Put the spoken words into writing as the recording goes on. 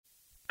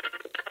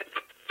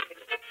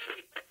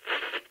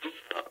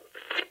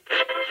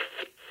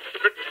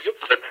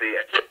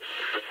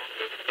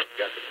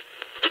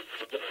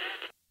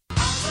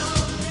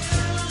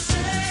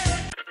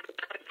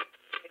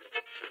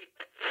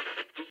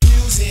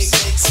Music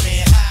makes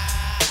me high.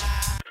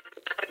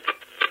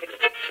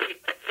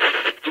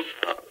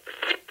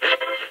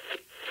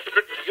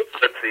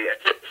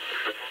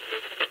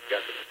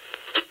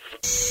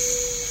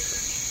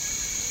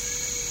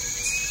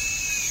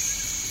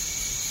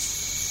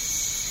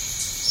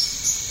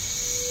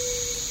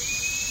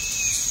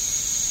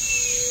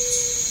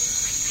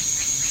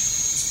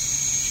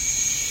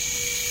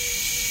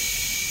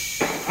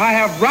 I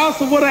have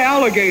wrestled with an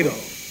alligator.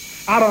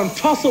 I done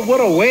tussled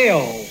with a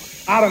whale.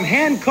 I done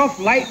handcuffed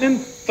lightning,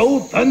 throw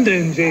thunder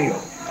in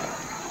jail.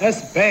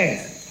 That's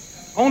bad.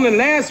 Only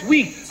last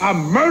week, I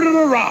murdered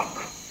a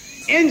rock,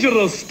 injured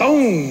a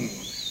stone,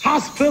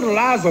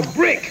 hospitalized a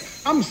brick.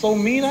 I'm so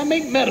mean, I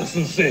make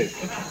medicine sick.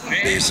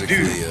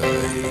 Basically,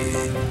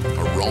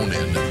 a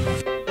RONIN.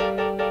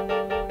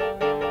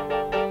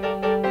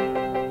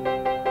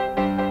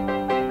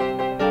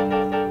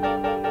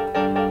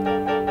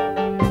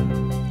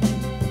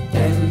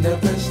 End of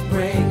the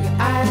spring,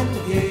 and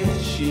here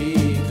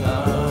she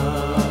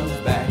comes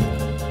back.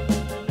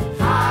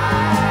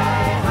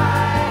 High,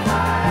 high,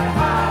 high,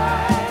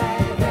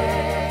 high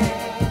there.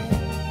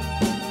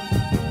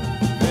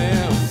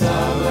 Them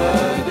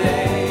summer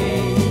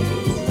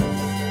days,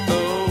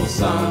 those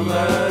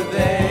summer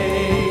days.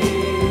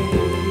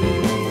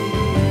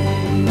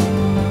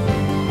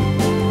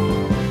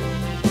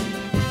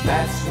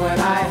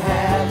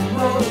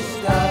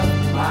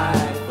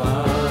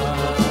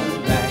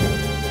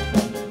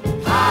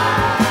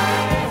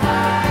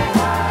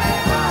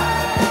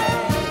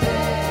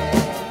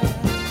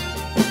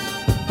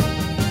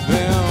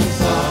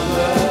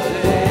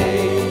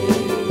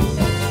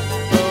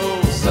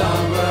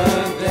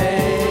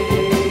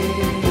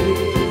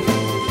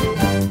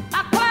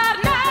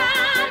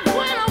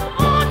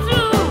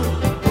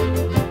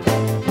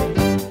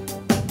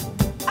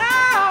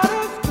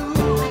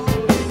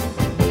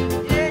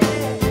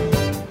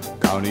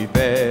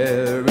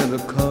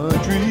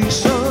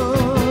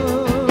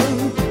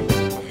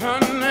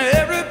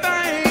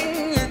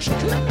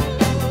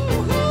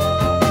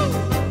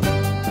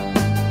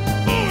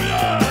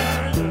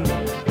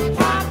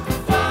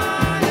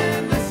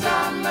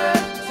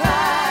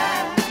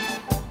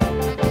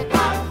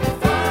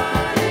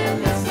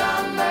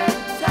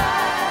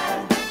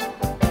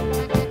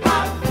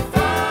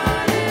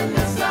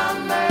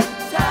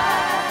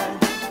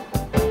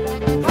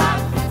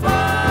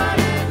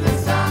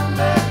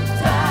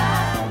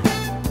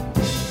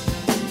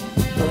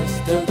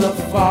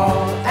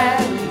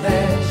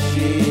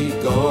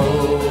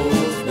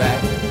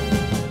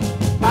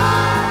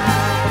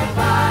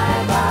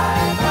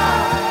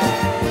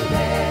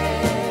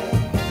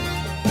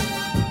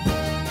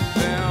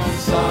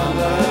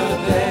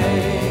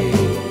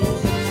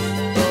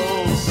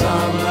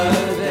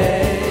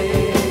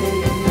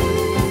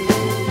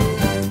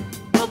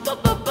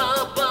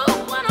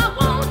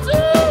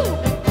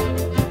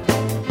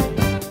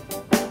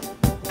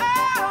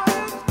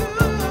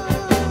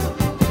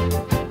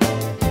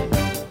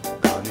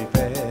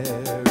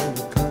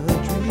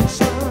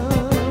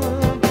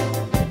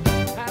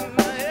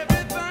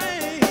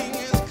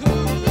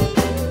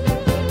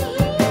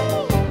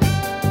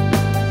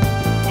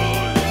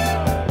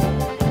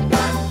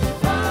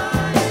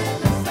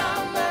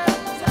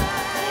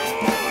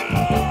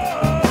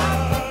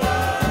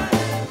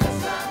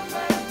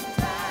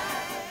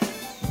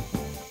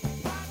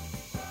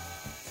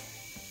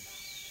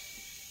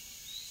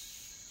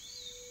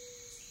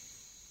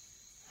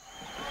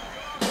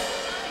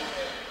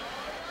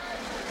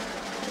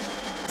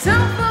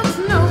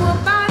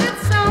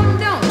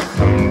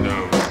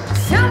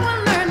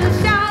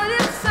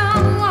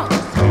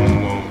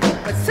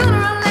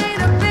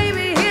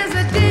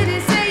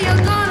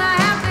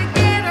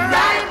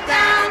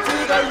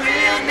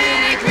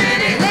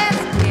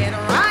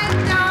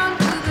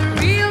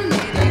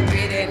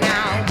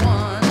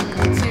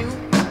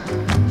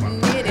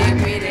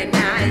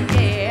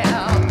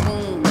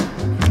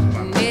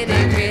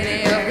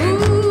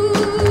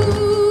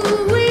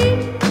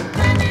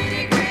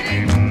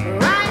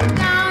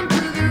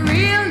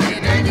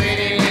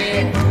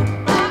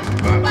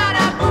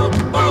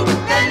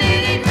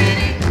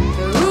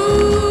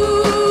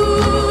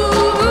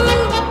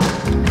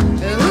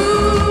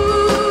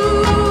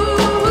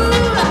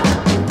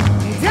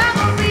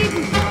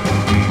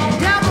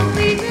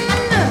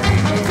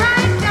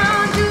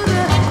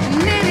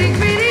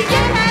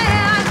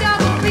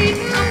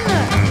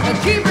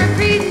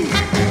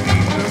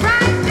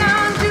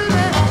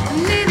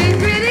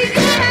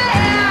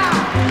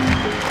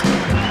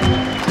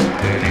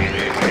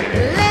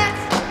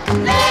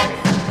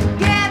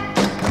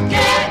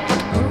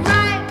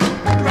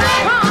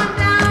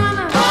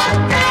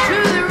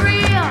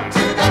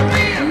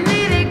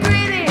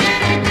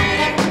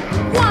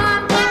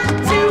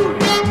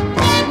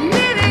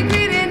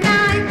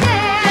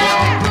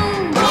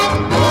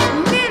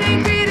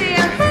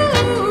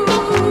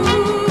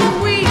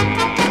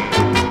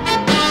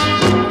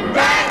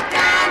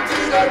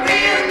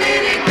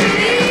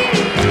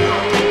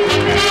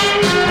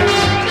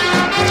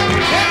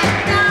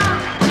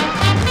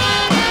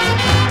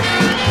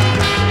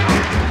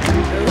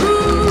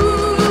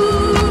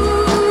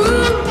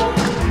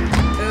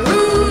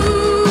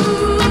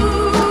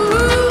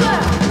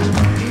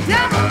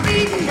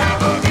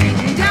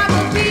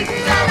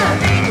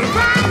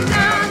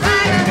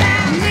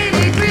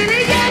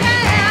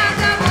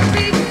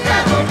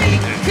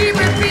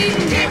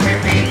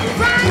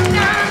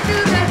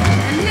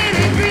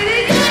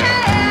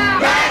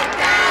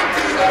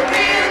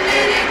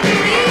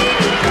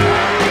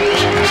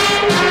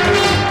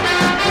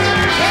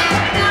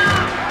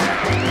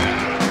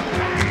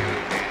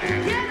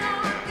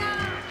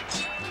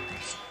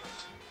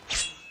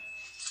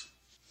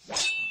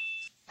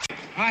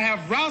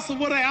 wrestled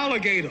with an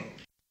alligator.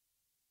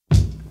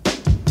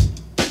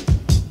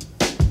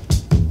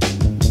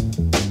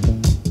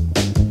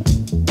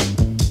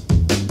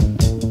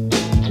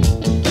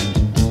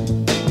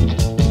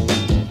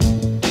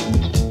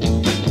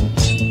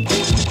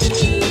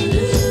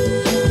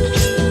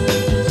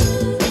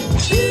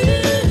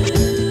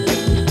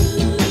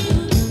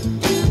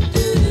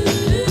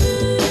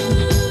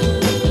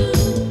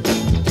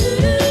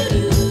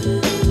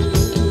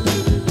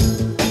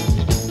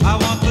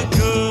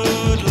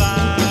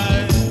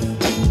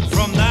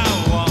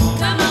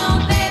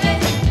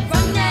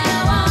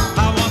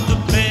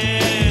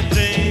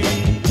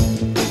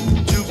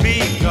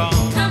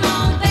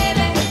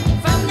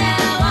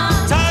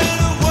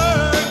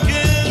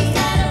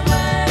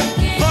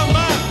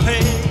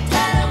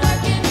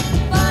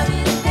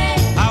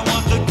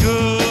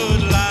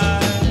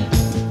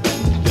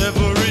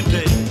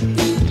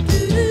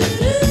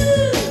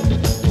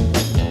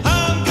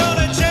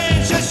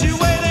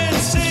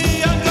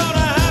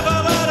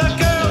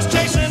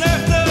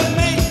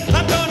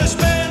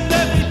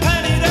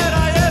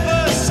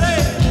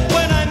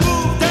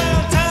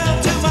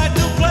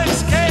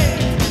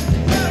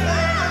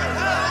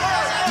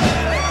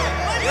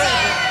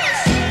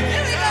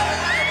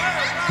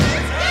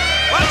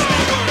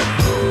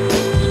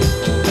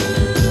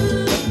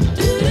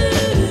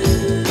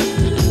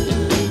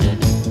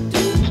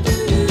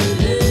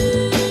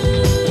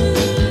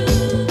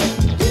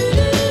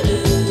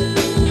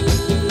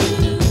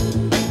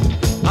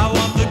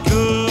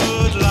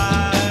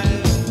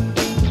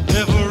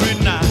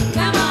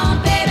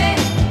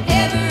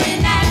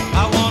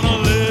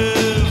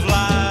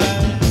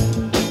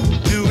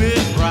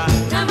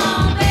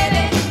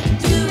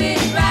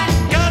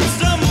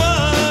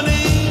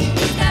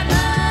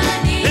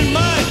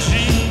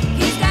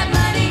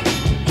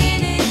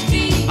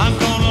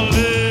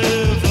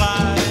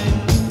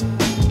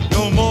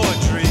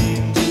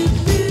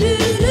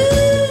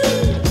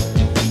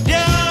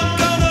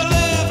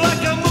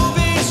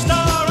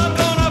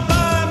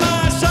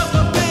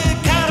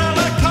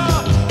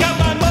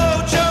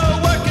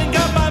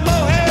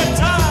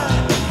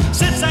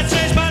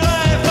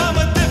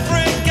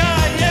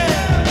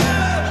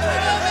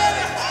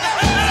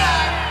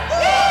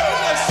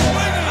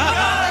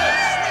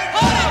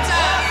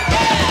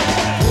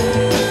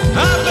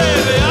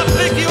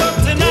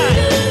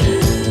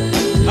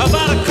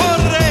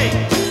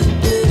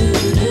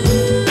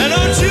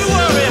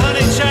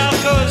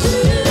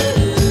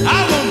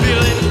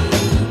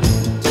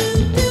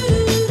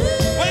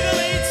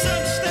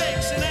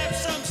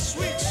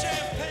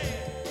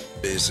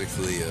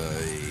 Basically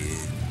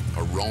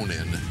a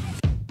RONIN.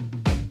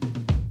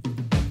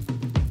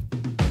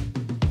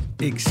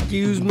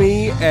 Excuse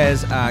me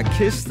as I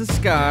kiss the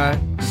sky.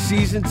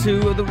 Season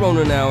 2 of the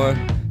Ronin Hour.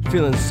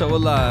 Feeling so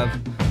alive.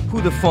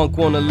 Who the funk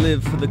wanna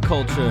live for the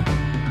culture?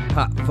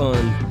 Hot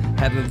fun.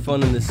 Having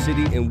fun in the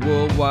city and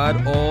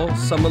worldwide all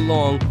summer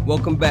long.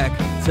 Welcome back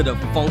to the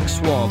Funk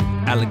Swamp,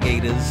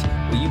 alligators,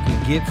 where you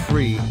can get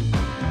free.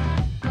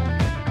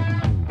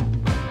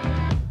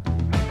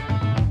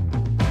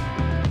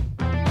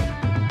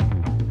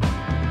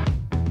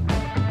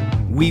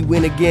 We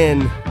win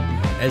again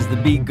as the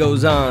beat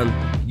goes on.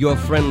 Your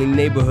friendly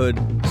neighborhood,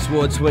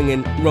 sword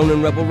swinging,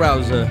 Ronin Rebel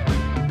Rouser.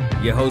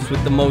 Your host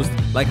with the most,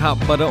 like hot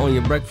butter on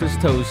your breakfast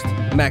toast,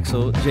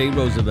 Maxwell J.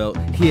 Roosevelt,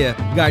 here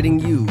guiding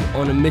you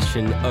on a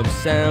mission of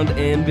sound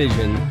and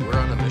vision. We're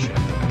on a mission,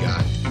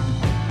 God.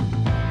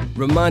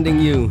 Reminding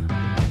you,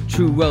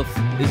 true wealth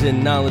is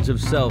in knowledge of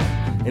self,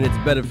 and it's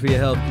better for your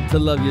health to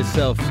love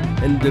yourself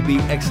and to be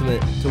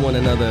excellent to one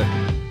another.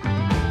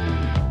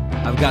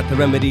 I've got the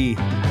remedy.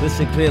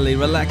 Listen clearly,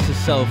 relax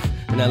yourself,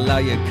 and allow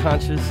your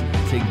conscience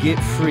to get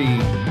free.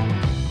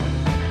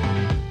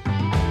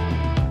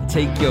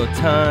 Take your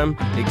time,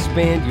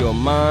 expand your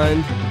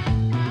mind.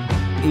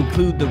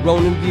 Include the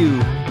Ronin view,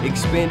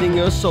 expanding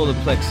your solar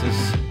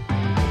plexus.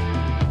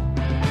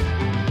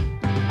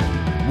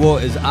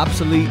 War is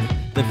obsolete,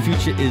 the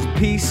future is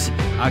peace.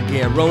 I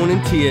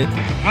guarantee it.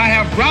 I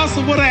have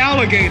wrestled with an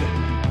alligator.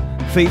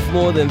 Faith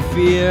more than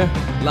fear.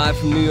 Live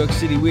from New York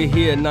City, we're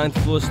here at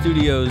 9th Floor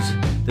Studios.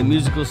 The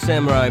musical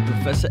samurai,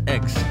 Professor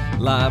X,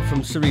 live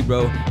from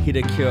Cerebro, here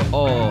to cure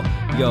all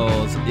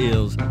y'all's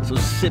ills. So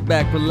sit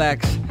back,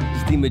 relax,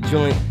 steam a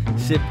joint,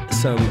 sip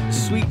some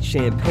sweet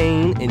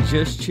champagne, and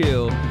just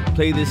chill.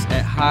 Play this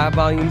at high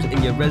volumes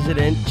in your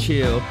resident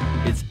chill.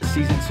 It's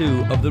season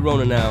 2 of the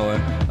Ronin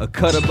Hour, a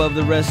cut above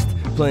the rest,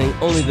 playing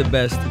only the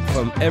best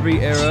from every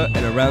era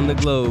and around the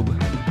globe.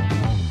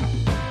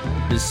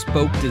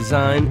 Bespoke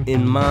design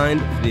in mind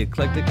for the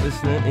eclectic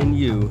listener in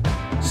you.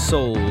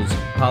 Souls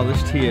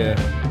polished here.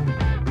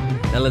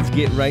 Now let's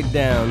get right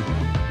down,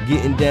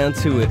 getting down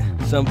to it.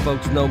 Some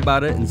folks know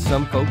about it and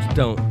some folks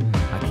don't.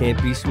 I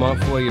can't be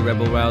smart for you,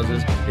 Rebel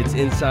Rousers. It's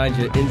inside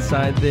you,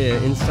 inside there,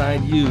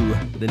 inside you,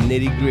 the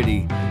nitty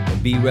gritty.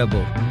 Be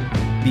rebel.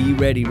 Be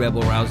ready,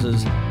 Rebel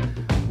Rousers.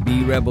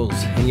 Be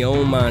rebels in your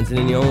own minds and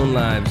in your own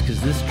lives,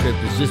 because this trip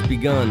has just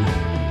begun,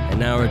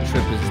 and our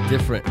trip is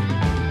different.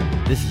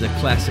 This is a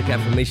classic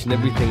affirmation,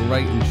 everything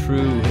right and true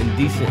and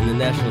decent in the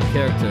national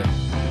character.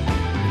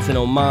 It's an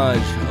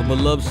homage, a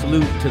beloved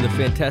salute to the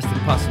fantastic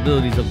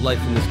possibilities of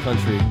life in this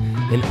country,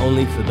 and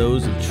only for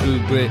those of true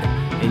grit.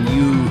 And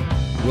you,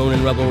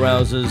 Ronin rebel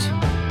rousers,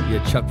 you're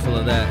chock full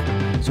of that.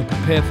 So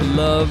prepare for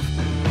love,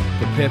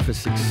 prepare for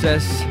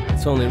success,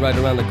 it's only right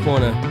around the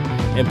corner,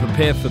 and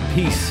prepare for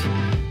peace.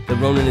 The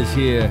Ronin is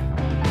here.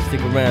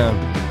 Stick around,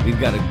 we've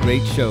got a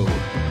great show.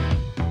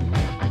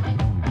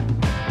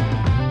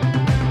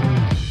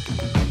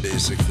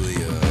 Basically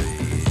a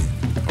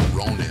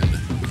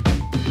Ronin.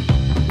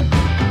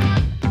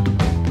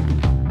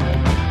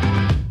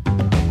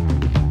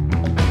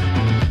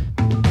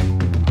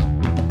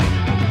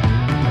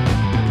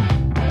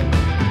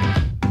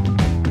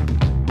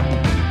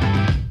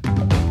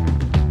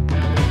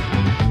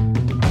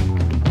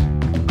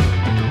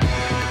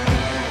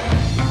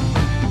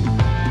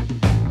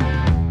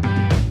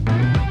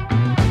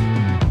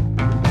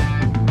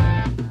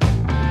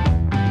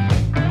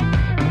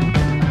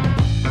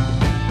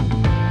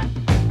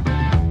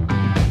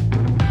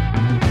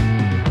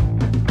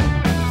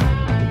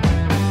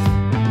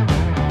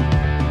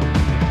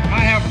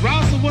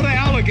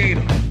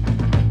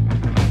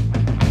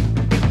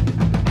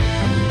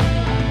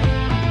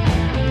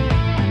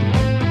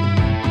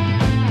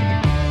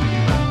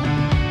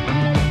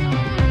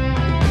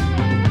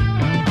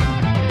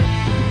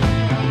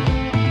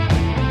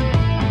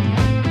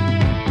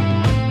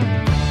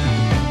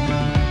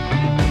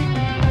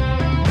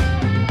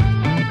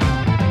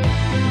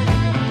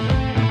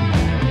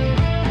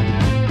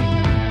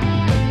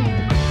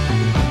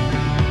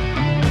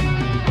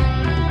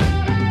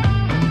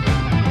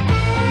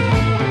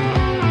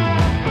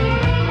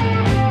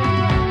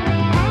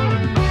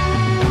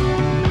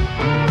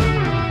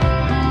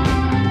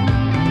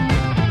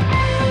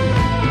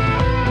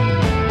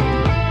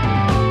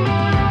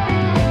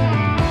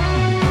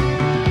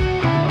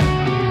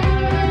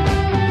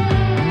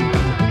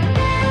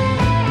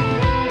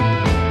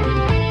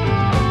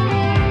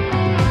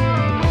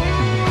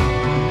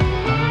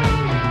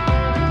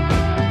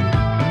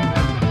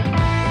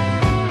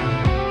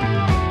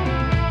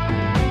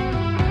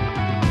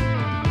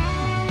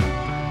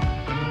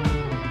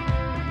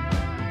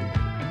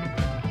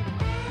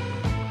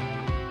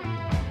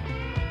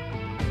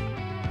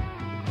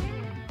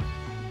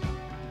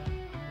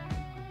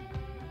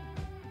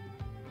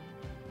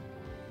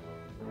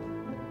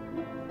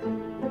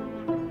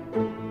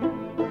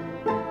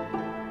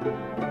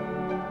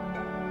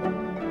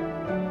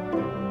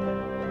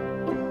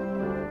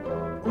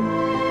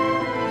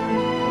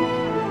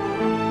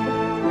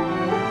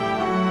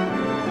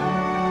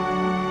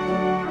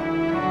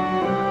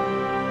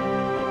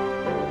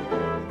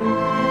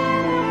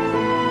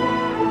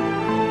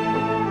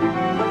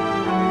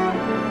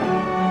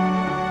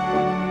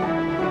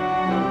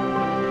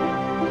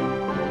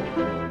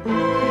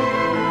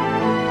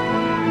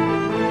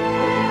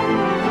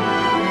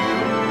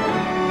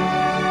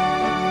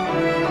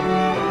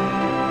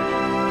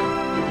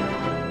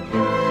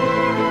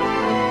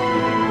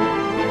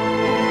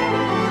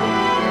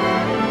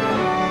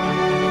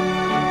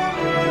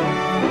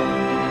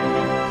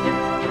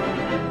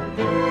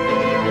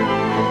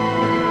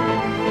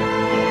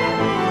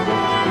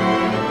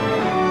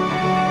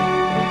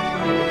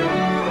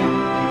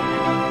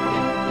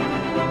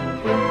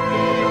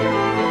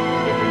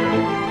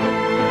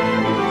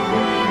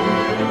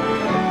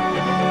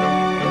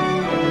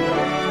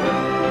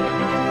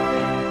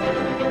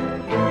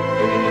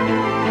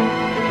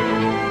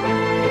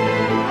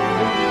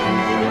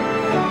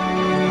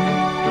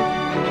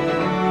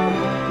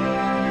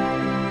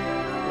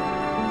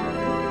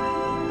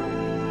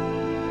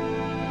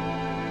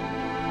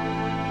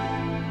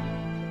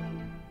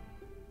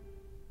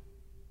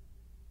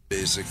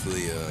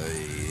 Basically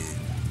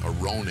a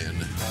Ronin.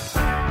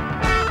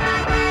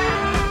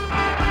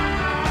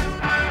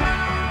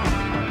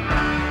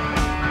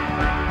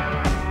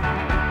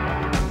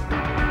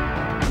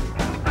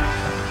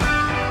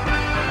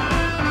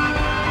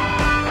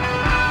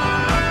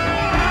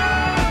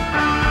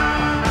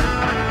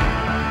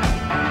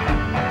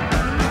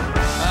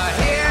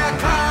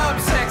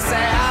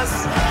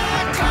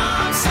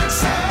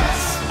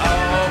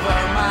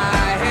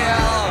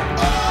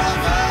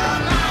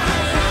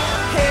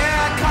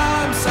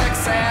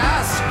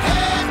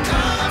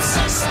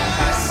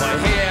 Success.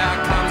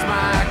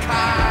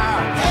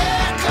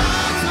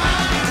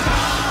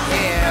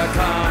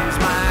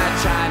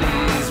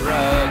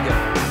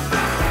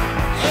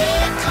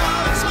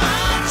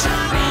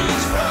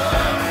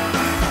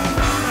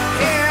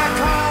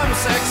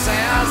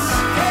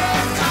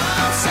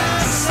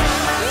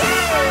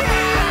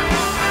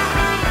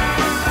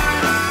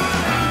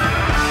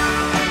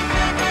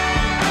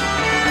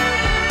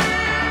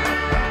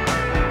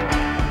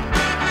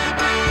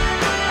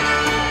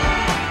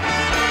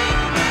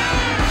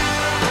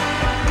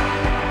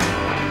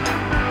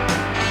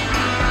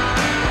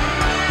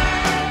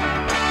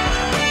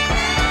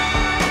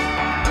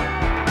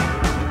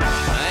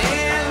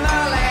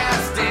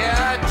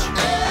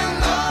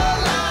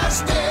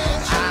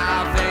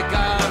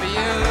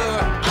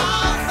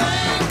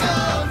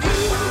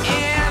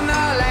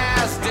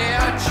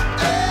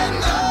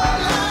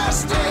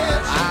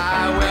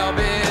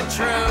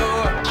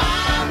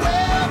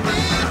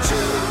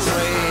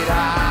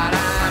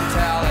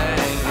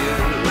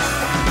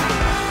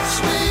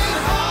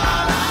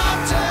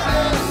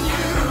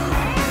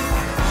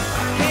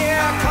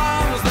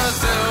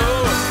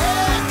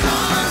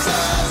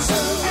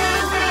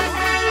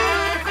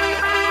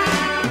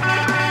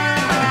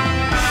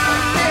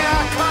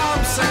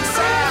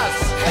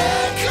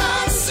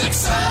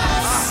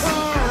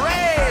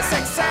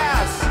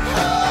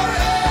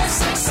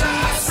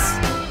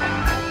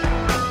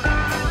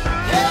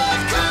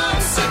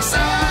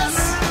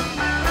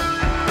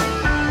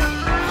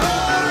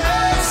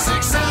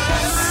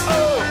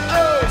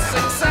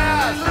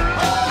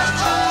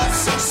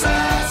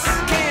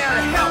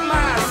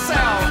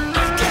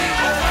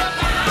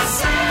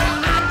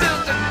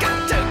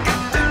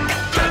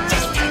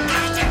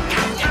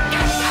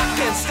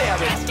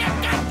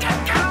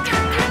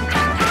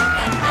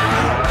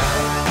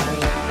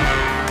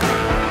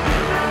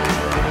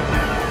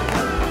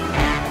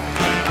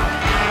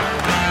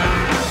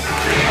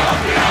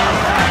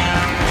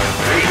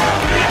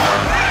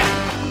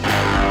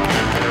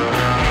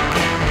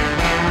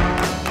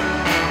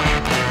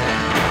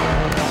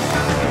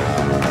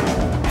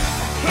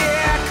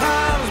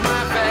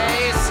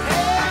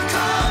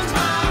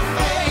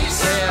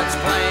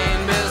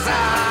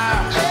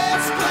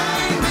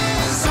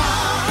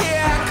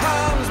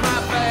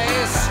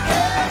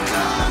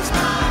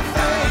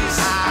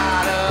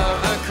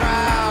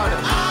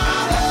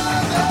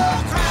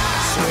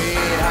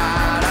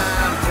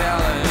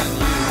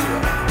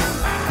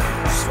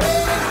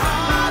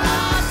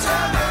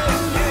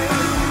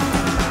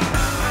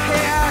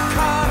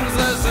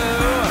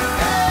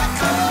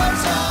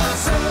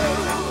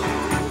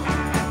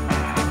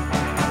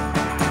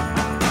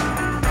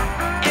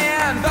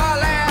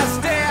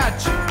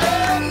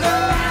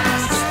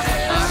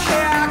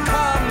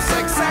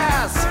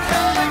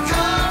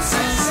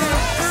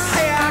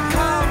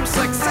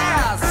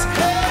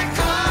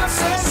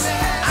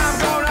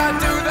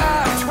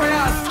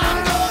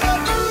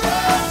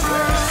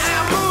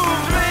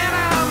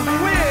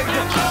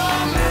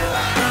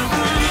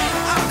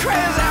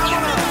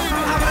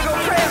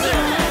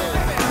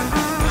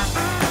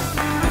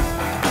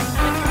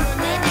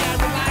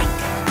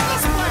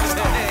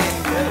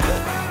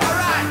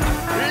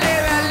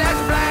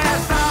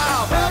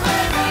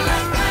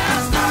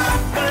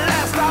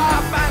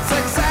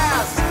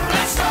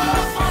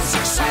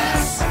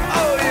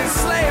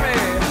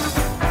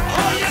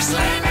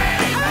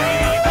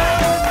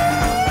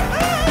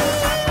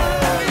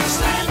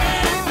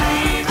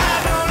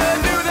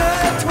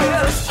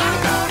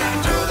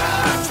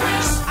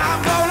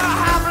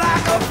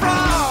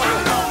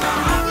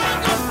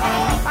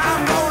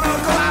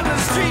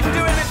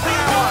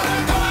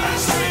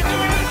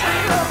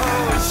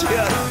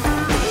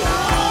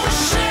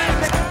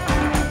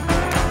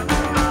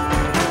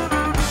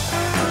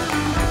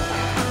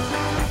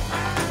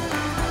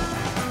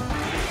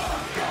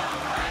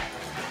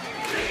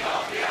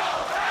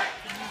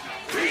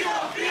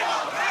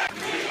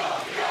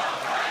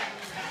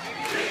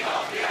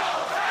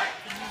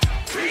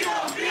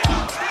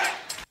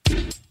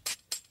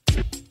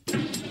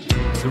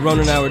 The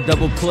Ronin Hour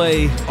double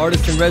play,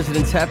 artist in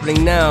residence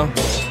happening now.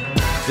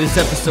 This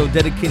episode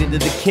dedicated to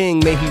the king,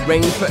 may he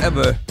reign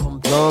forever.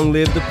 Long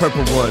live the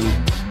purple one,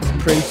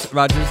 Prince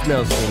Rogers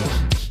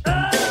Nelson.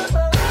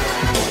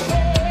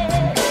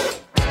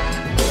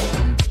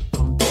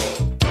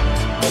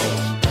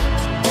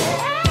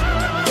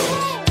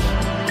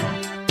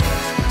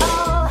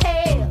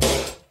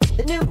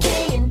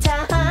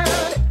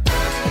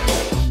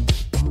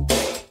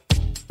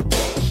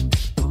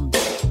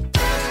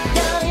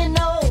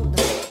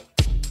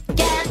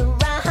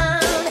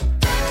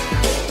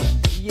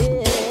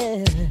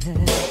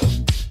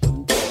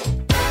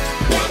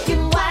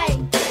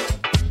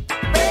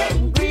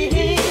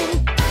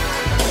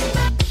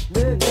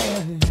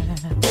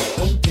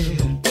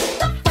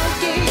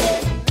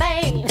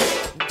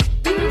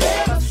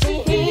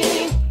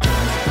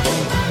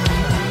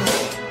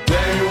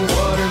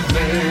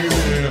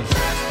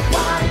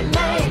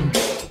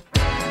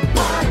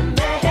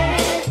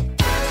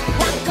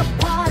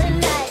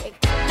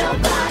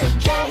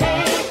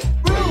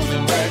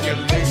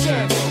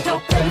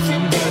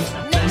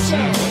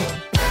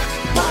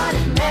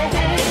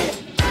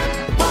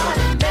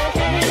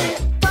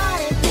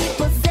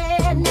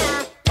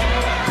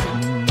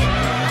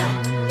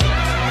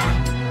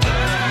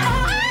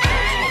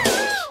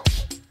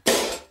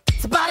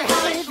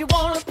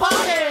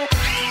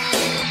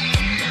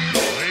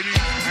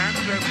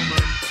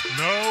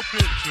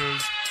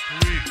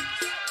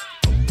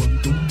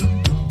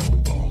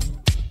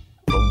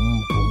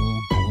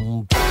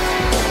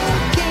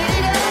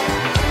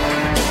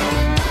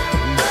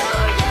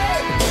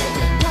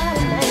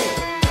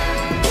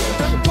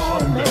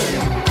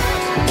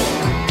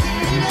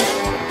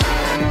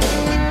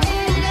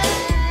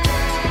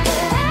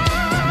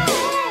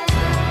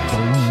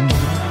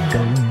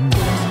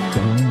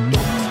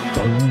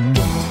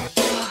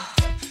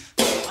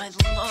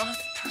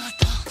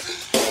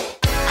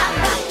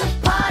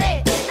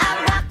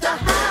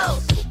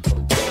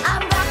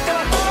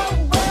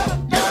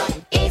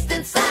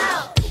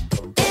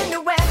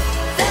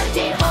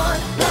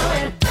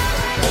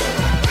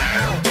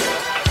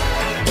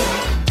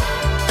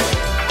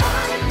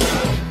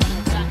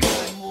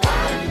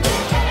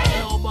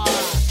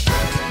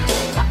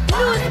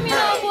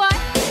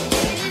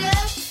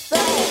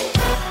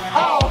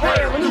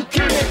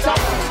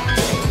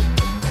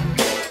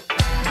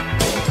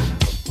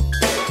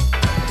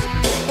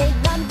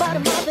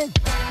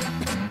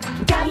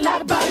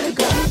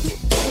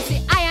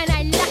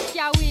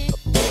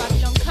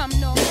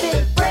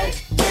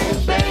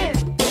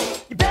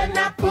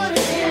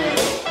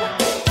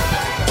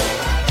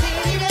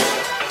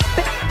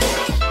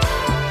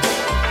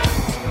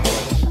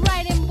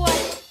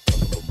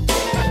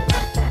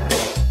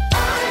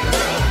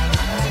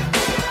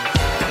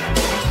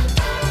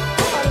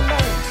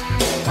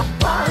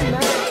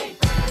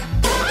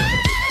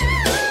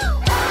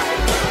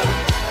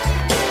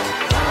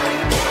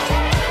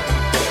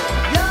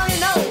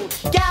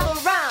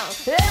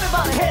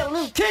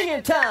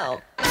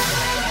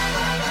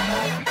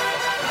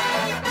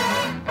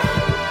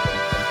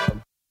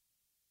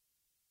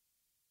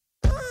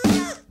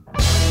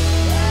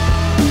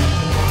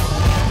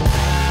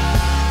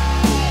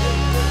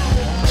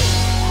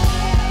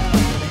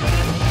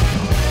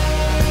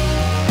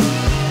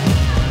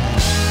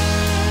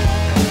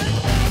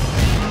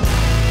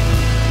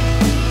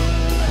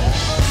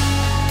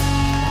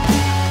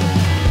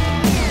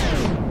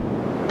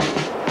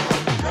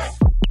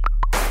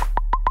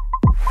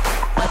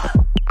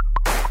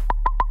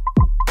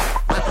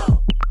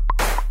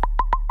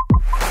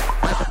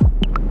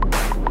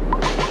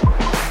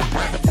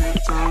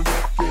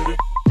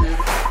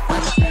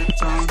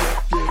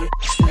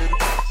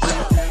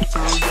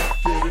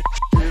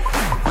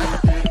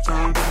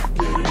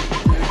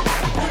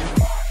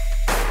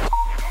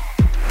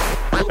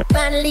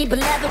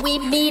 Beloved, we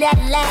meet at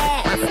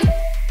last.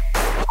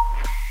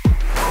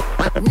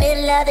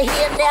 Middle of the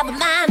hill, never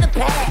mind the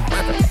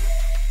past.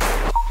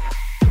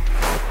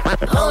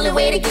 Only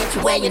way to get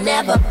you where you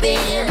never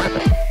been.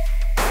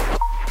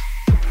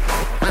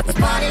 Let's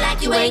party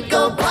like you ain't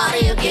gon'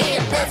 party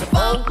again. Let's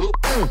funk.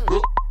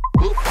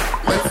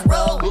 Let's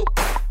roll.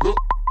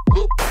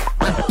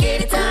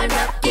 Get it turned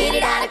up, get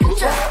it out of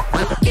control.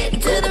 Get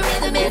into the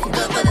rhythm, it's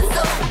good for the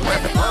soul.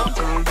 Let's funk.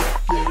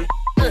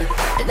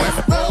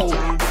 Let's roll.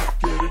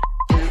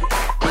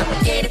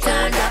 Get it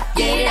turned up,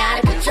 get it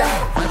out of control.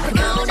 Come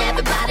on,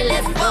 everybody,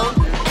 let's roll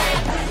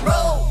and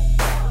roll.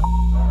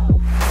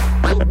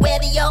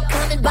 Whether you're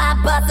coming by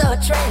bus or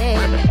train,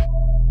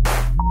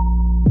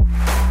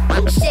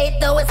 shade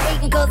though is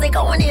hating cause they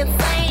going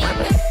insane.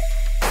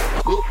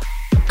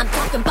 I'm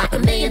talking about the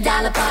 $1 million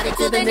party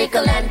to the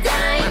nickel and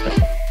dime.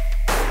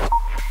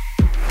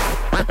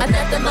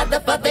 Another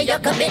motherfucker, you're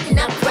committing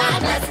a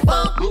crime. Let's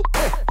funk.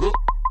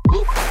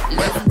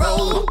 Let's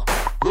roll.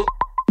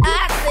 I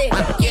say,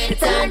 get it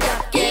turned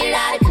up, get it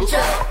out of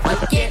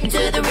control. Get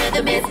into the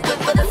rhythm, it's good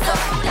for the soul.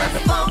 Let's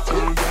funk.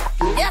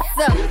 Yes,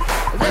 sir.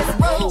 Let's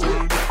roll.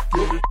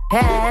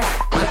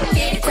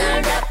 Get it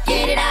turned up,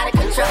 get it out of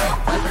control.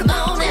 Come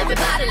on,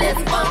 everybody,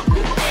 let's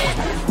funk.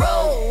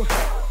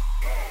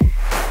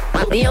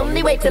 The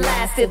only way to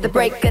last is the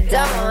break of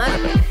dawn.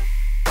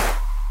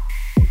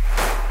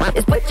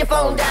 Is put your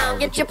phone down,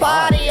 get your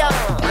party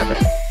on.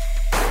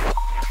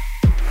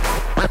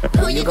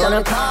 Who you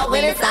gonna call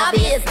when it's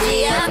obvious,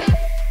 dear?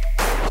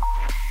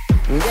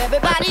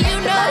 Everybody you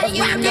know,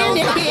 you know,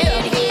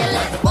 here.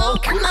 Let's roll,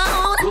 come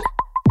on.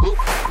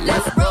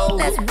 Let's roll,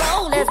 let's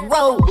roll, let's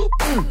roll.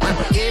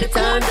 Get it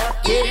turned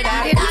up, get it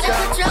out of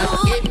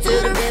control. Get to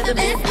the rhythm,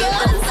 it's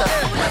good.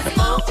 Let's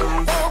roll,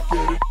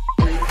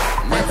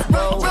 let's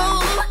roll.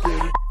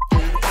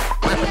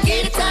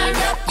 Get it turned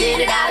up, get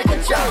it out of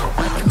control.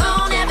 Come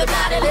on,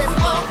 everybody, let's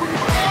roll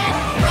and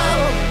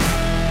roll.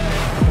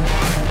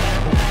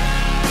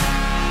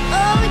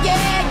 Oh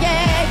yeah,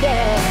 yeah,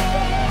 yeah.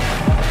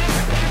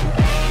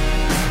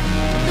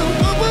 Woo,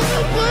 woo, woo,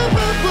 woo,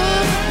 woo,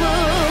 woo.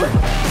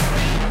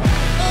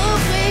 Ooh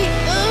wee,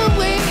 ooh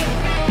wee.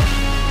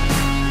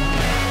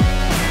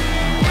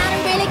 I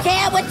don't really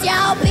care what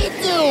y'all be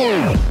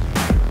doing.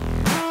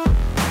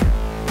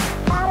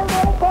 I don't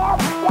really care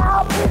what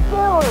y'all be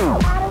doing.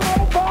 I don't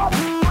really care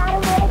what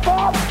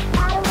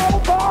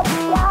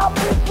y'all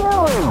be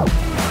doing.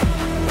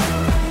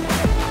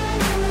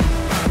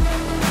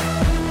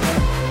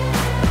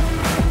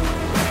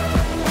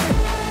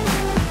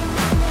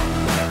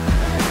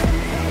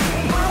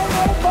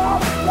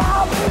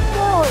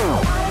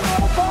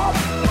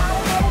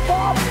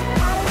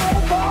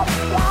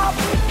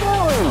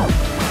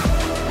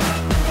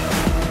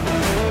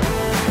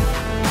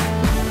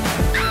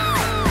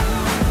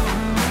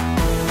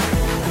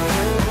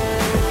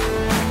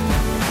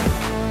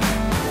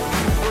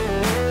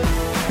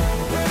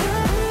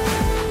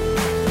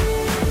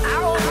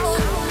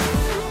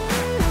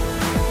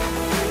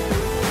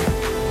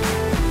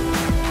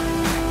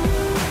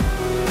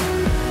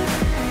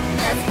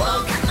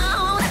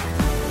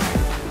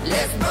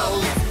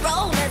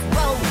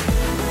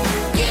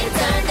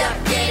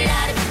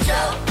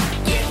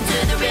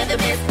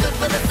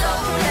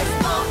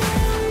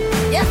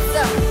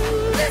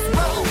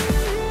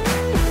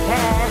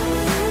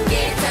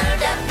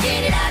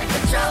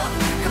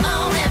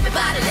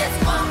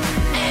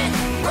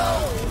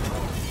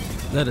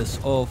 Let us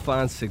all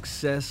find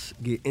success,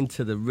 get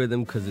into the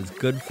rhythm, cause it's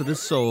good for the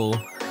soul.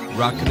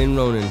 Rockin' and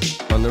Ronin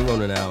on the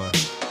Ronin Hour.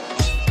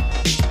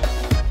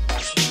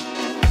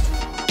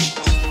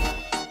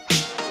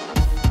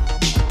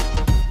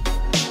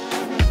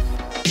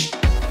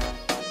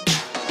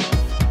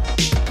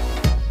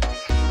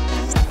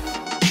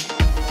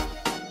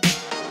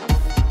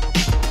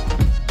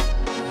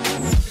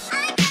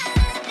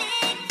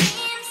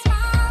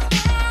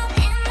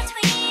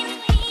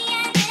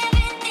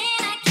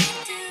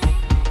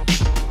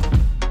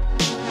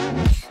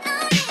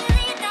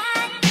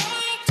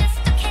 Just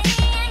okay,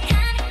 I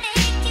kinda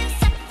think you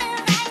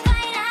something.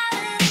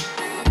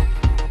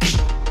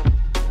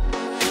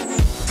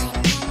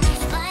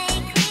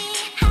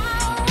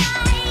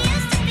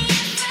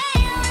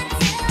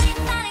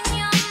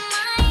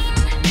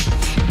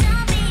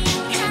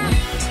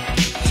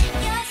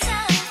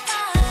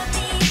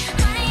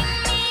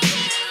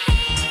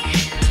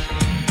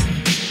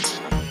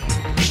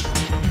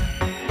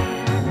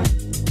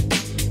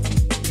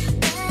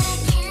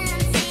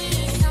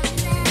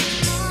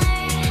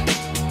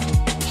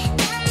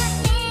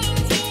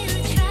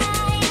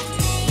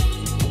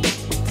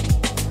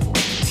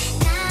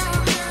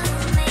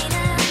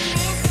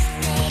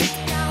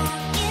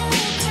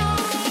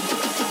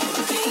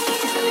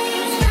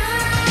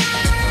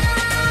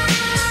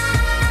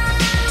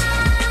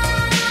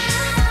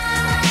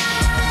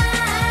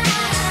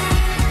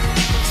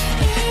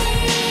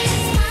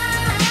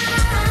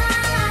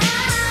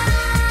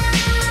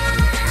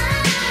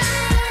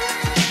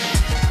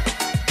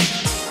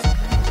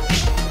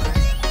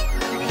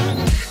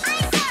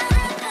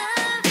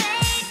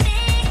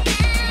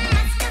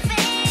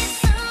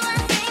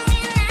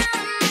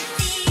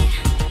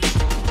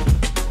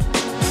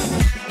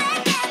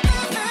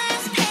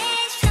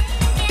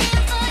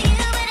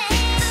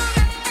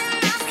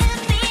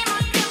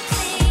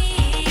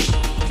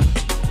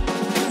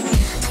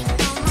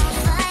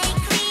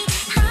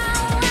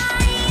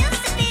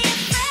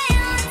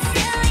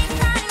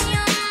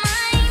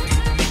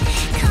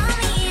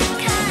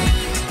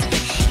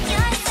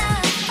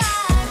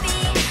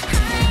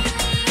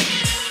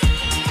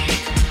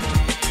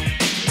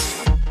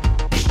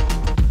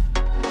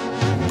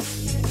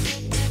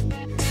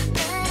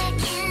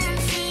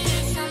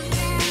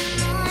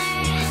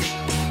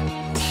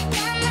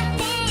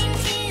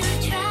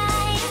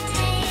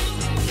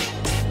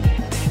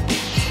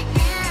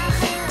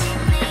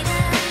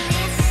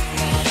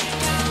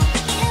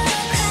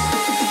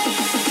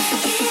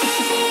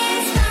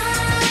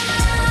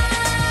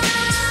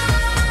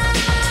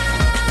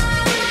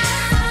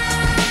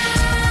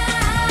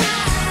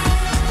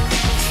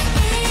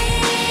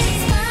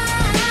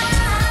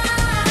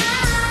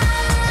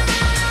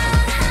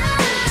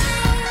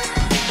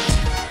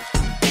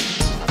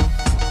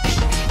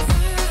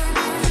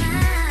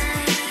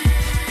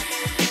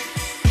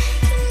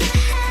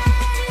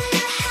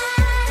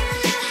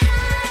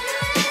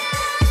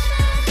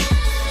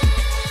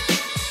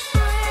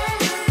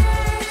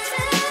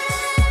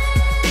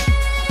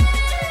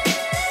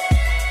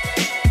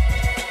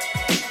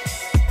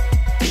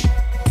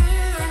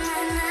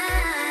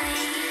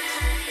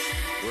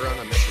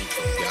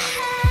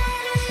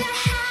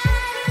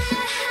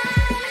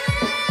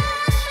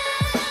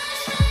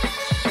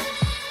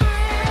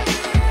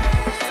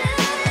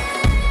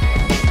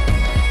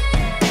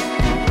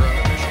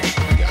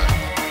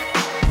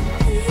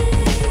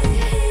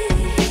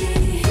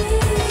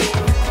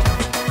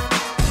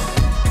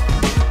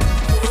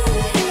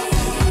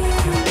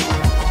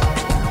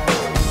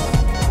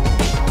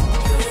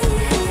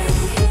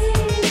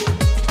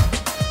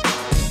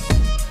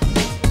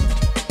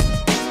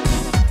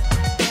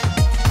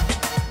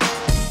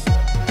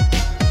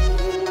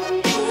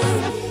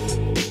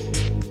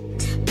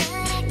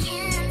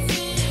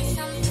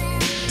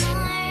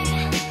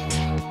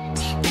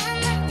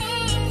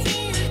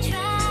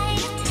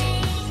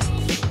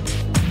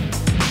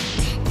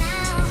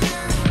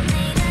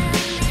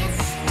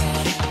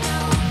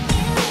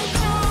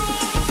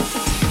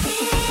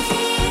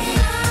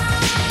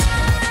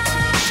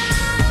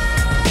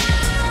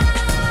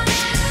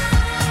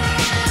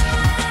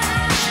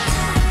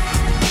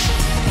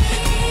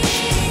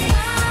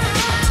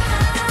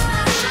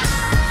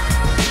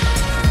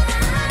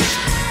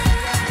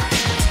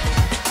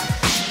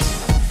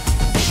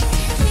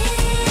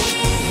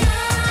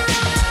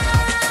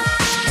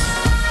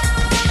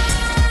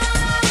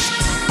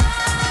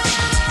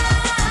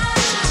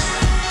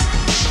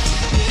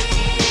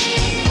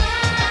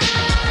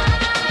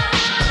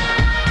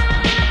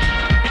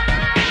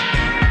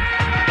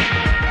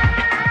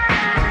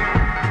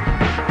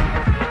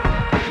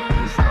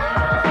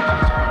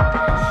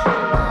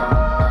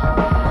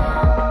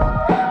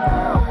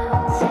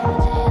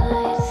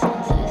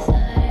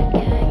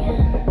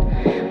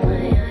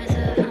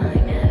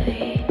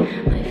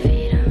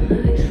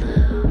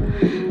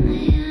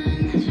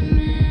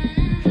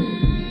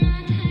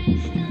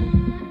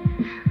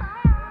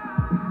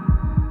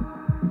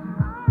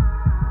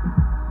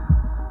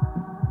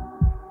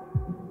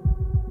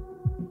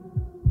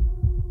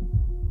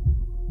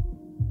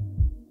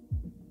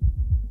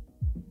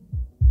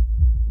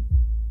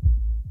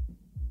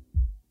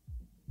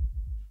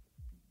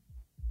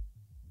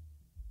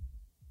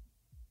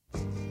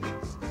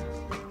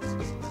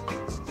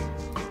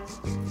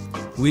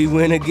 We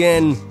win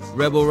again,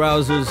 Rebel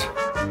Rousers.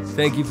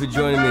 Thank you for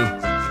joining me,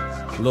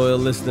 loyal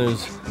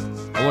listeners.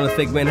 I want to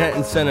thank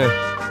Manhattan Center,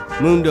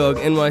 Moondog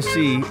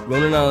NYC,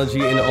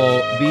 Roninology, and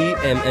all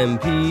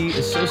BMMP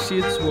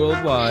associates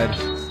worldwide.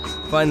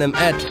 Find them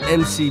at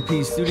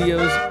MCP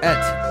Studios,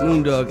 at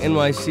Moondog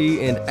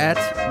NYC, and at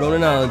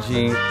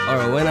Roninology,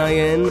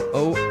 RONINOLOGY.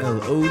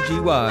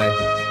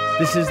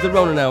 This is the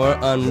Ronin Hour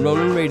on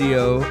Ronin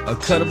Radio, a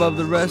cut above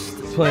the rest,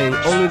 playing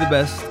only the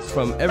best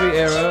from every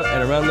era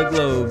and around the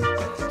globe.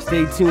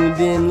 Stay tuned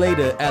in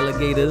later,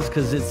 alligators,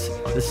 because it's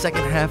the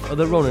second half of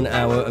the Ronin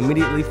Hour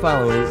immediately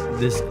following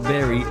this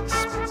very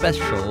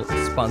special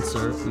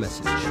sponsor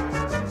message.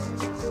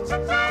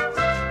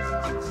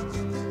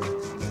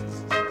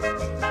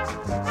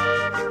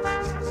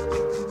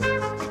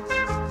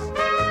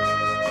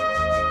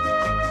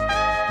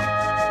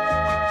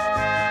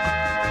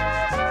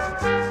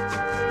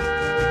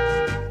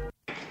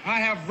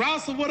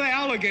 With an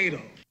alligator.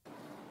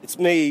 It's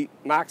me,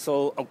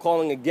 Maxwell. I'm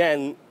calling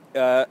again.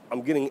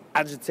 I'm getting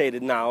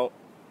agitated now.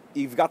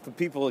 You've got the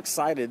people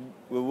excited.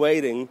 We're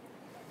waiting.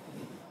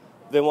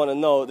 They want to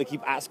know. They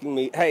keep asking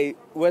me, hey,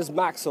 where's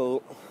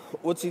Maxwell?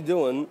 What's he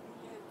doing?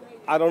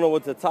 I don't know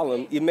what to tell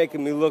him. You're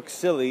making me look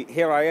silly.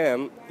 Here I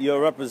am. You're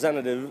a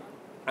representative,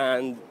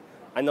 and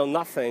I know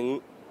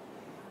nothing.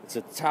 It's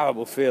a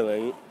terrible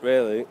feeling,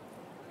 really.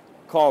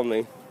 Call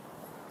me.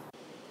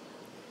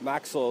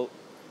 Maxwell,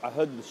 I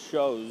heard the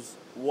shows.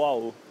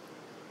 Whoa,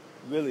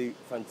 really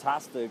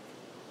fantastic.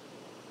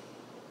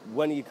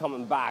 When are you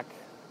coming back?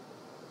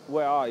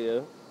 Where are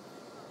you?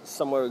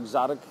 Somewhere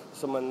exotic,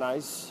 somewhere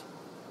nice?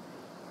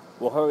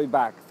 Well, hurry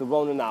back. The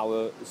Ronin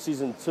Hour,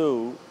 Season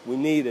 2, we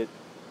need it.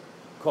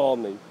 Call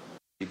me.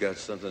 You got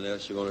something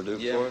else you want to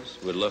do for us?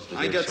 We'd love to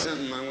hear I got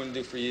something I want to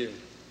do for you.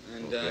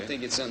 And I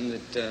think it's something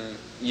that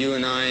you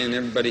and I and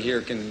everybody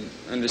here can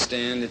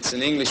understand. It's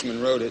an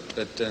Englishman wrote it,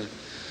 but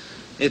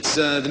it's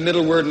the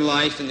middle word in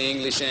life in the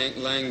English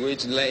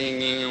language,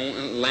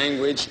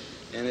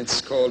 and it's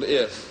called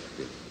if.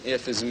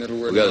 If is the middle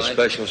word in life. We got a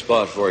special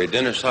spot for you.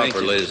 Dennis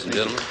Hopper, ladies and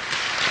gentlemen.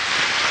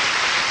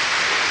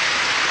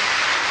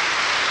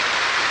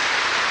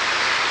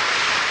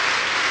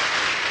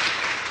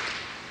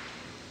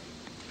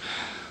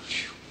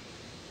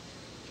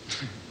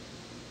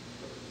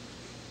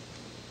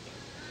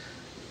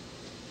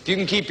 If you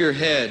can keep your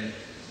head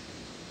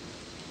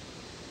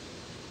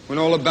when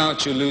all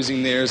about you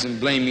losing theirs and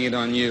blaming it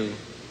on you.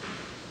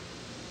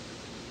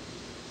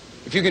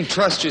 If you can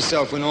trust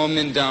yourself when all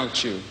men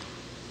doubt you,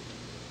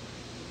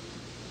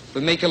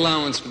 but make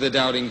allowance for the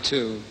doubting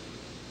too,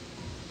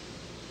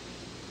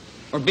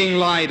 or being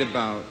lied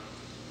about,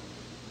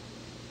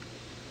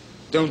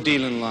 don't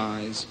deal in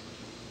lies,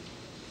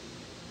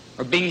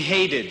 or being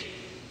hated,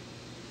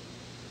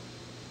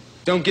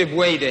 don't give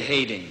way to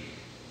hating,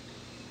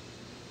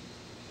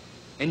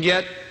 and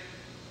yet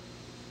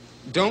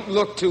don't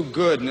look too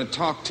good nor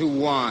talk too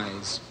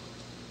wise.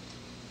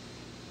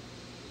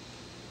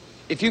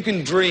 If you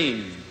can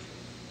dream,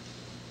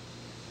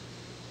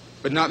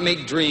 but not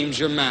make dreams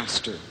your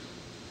master.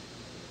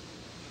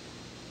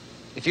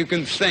 If you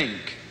can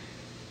think,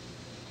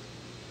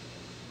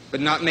 but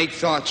not make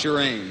thoughts your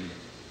aim.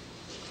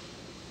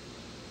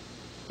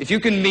 If you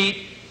can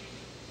meet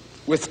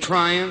with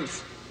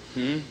triumph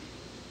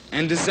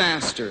and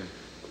disaster,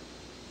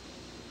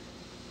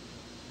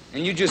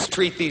 and you just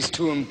treat these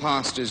two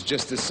imposters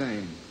just the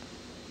same,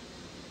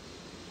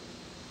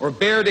 or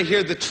bear to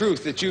hear the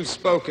truth that you've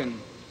spoken,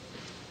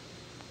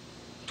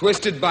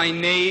 twisted by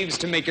knaves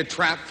to make a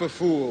trap for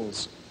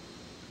fools,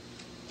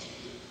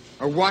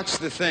 or watch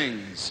the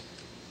things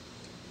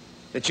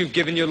that you've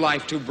given your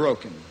life to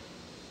broken,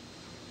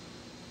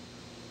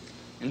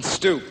 and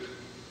stoop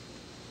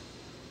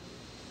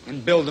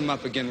and build them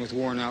up again with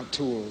worn-out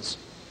tools.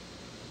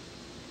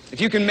 If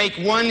you can make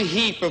one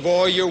heap of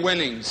all your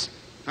winnings,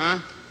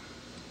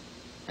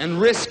 and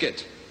risk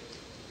it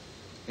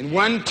in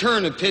one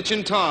turn of pitch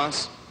and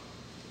toss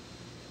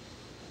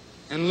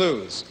and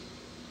lose.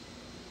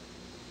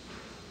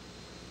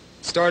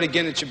 Start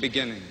again at your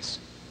beginnings.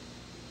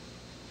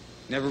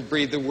 Never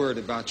breathe a word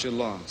about your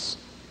loss.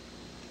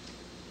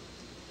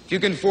 If you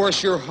can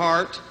force your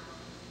heart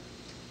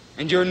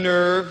and your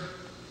nerve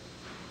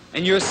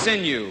and your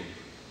sinew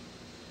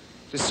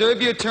to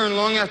serve your turn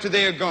long after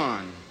they are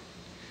gone,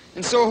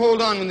 and so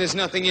hold on when there's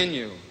nothing in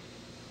you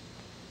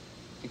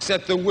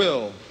except the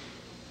will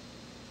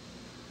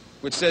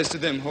which says to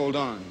them, hold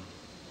on.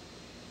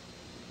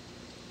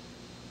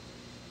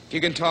 If you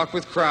can talk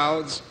with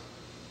crowds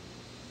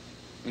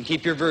and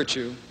keep your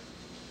virtue,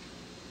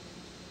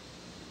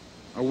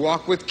 or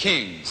walk with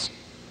kings,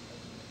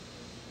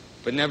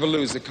 but never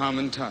lose the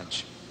common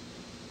touch.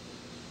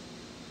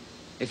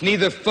 If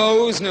neither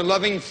foes nor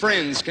loving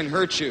friends can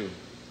hurt you,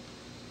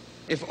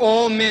 if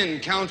all men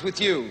count with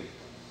you,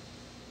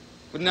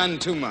 but none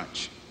too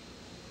much,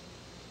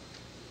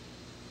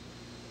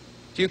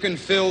 if you can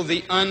fill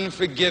the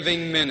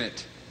unforgiving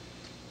minute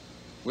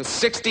with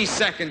 60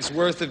 seconds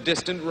worth of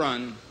distant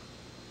run,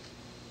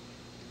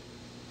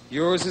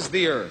 yours is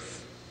the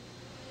earth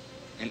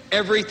and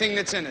everything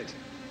that's in it,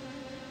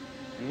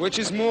 Which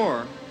is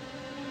more,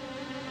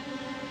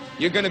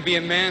 you're going to be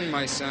a man,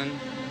 my son.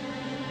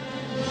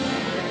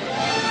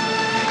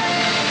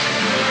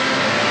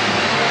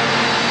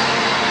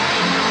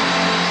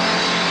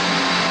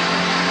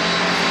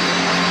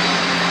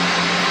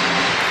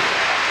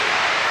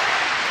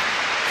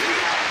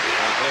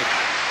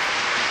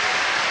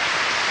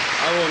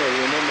 I want to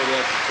remember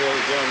that to tell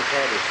John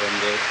Carter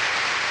someday.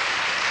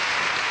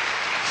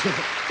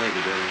 Thank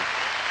you, Danny.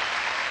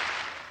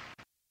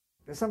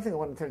 There's something I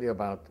want to tell you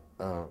about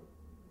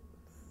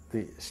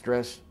the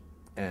stress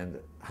and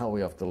how we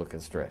have to look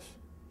at stress,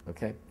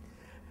 okay?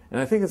 And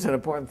I think it's an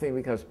important thing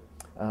because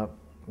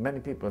many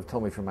people have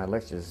told me from my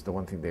lectures it's the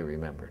one thing they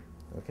remember,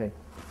 okay?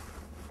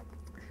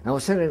 I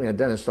was sitting in a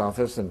dentist's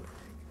office and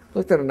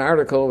looked at an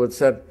article that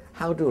said,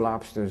 how do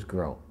lobsters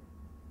grow?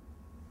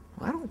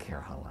 Well, I don't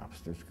care how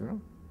lobsters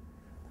grow.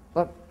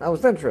 But I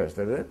was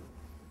interested in it.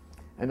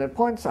 And it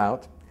points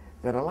out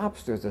that a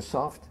lobster is a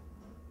soft,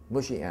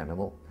 mushy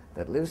animal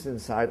that lives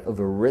inside of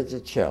a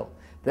rigid shell.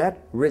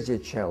 That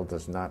rigid shell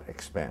does not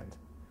expand.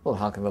 Well,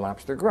 how can the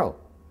lobster grow?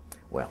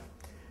 Well,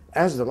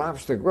 as the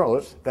lobster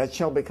grows, that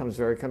shell becomes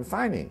very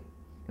confining.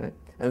 Right?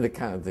 And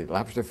the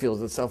lobster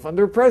feels itself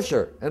under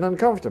pressure and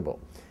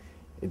uncomfortable.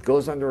 It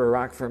goes under a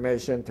rock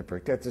formation to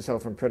protect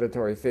itself from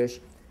predatory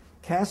fish,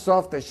 casts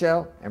off the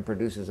shell, and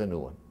produces a new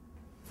one.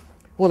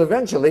 Well,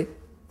 eventually,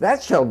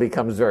 that shell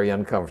becomes very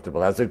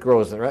uncomfortable as it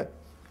grows, right?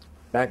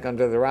 Back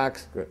under the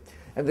rocks. Good.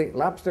 And the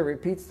lobster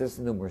repeats this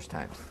numerous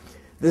times.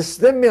 The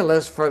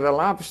stimulus for the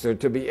lobster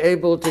to be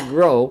able to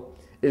grow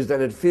is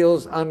that it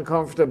feels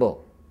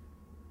uncomfortable.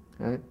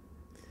 Right?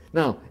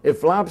 Now,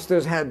 if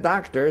lobsters had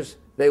doctors,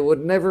 they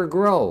would never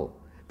grow.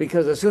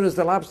 Because as soon as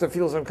the lobster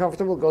feels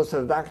uncomfortable, goes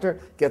to the doctor,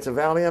 gets a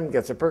Valium,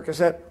 gets a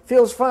Percocet,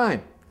 feels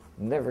fine,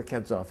 never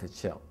gets off its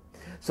shell.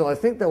 So I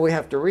think that we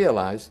have to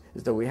realize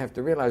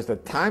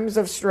that times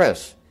of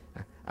stress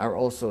are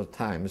also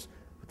times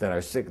that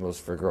are signals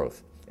for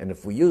growth. And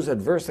if we use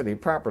adversity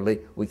properly,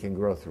 we can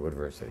grow through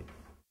adversity.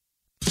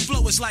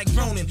 Flow is like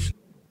RONIN.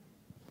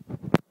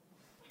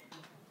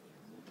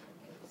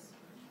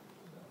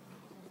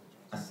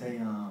 I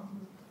say,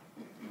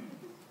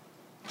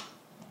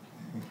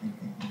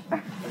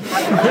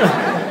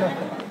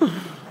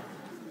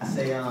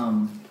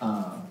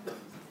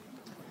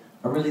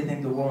 I really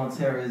think the war on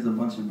terror is a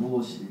bunch of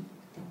bullshit.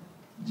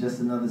 Just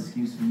another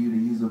excuse for you to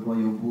use up all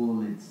your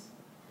bullets.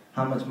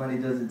 How much money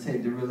does it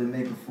take to really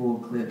make a full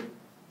clip?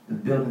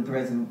 If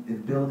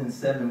Building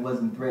 7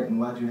 wasn't threatened,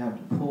 why'd you have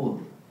to pull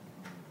it?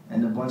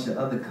 And a bunch of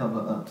other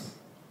cover-ups.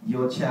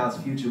 Your child's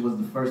future was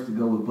the first to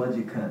go with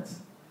budget cuts.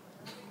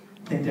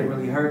 Think that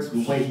really hurts,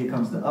 but wait, here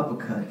comes the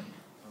uppercut.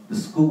 The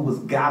school was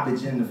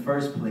garbage in the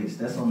first place.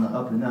 That's on the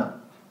up and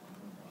up.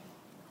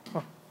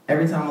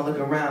 Every time I look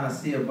around, I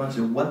see a bunch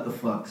of what the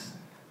fucks.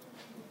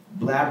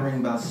 Blabbering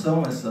about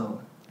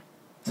so-and-so.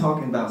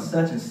 Talking about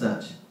such and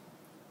such.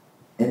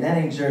 And that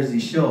ain't Jersey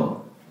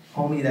Shore.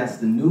 Homie, that's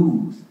the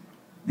news.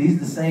 These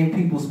the same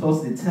people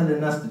supposed to be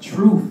telling us the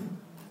truth.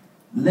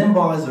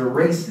 Limbaugh is a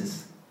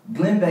racist.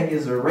 Glenn Beck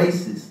is a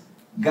racist.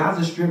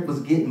 Gaza Strip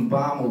was getting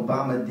bombed.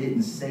 Obama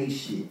didn't say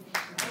shit.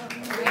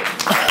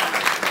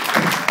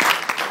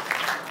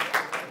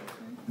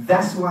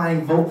 That's why I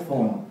ain't vote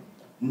for him.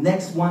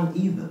 Next one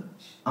either.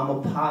 I'm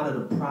a part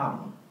of the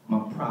problem. My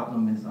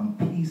problem is I'm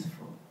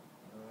peaceful.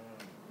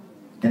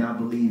 And I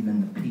believe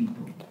in the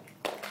people.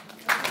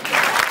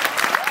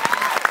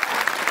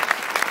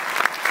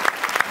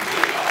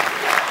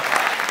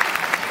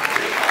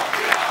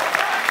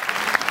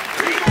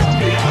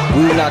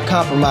 We will not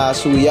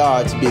compromise who we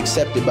are to be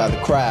accepted by the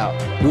crowd.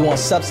 We want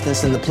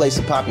substance in the place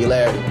of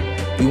popularity.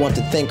 We want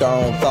to think our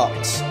own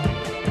thoughts.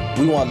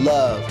 We want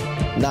love,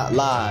 not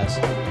lies.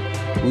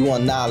 We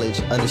want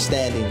knowledge,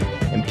 understanding,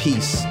 and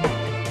peace.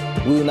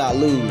 We will not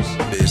lose.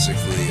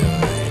 Basically, a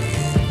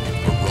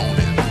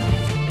Ronin.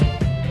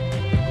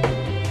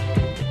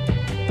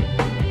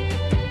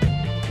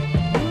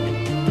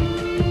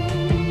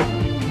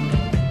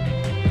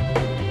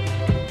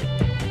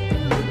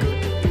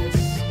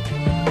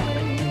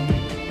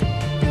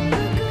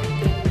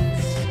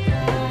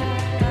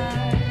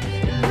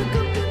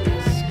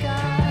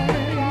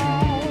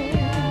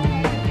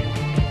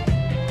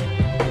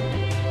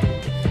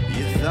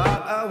 You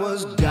thought I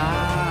was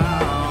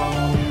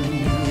down.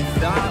 You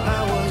thought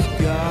I was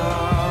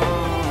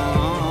gone.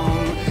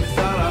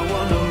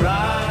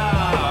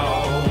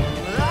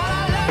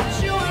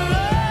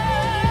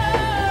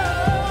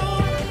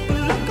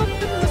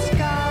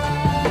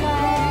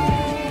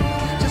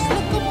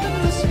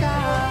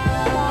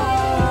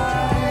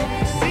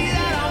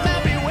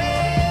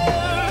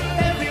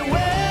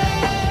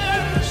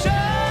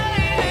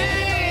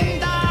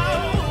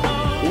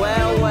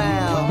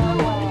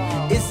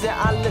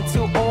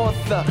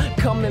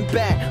 coming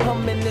back,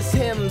 humming this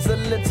hymn's a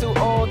little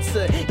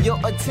altered. Your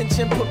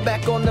attention put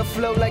back on the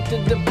flow like the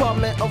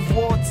Department of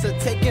Water,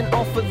 taking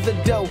off of the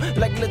dough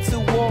like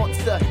little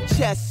Walter.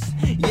 Chess,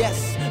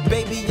 yes,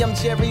 baby, I'm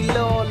Jerry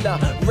Lawler,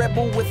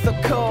 rebel with a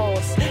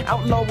cause,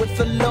 outlaw with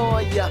a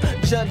lawyer,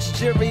 judge,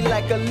 jury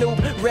like a loop,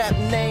 rap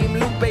name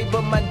Lupe,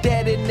 but my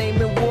daddy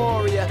name it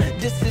Warrior.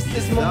 This is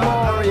his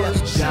memorial.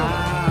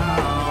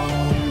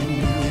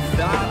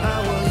 Thought I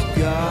was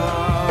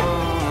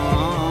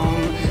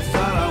gone,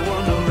 thought I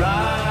wasn't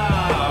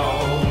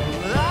around,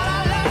 thought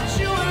I left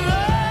you alone.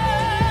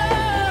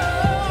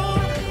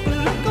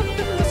 Look up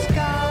in the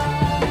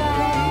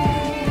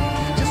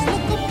sky, just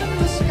look up in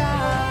the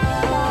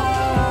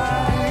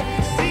sky.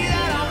 See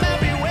that I'm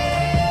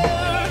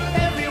everywhere,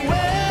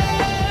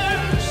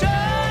 everywhere,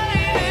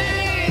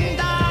 shining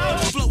down.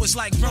 Flow is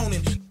like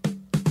Ronin.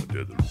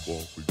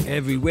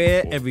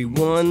 Everywhere,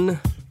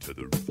 everyone,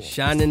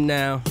 shining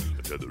now.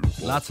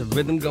 Lots of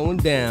rhythm going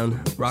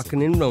down,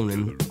 rocking and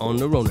Ronin on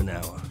the Ronin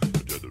Hour.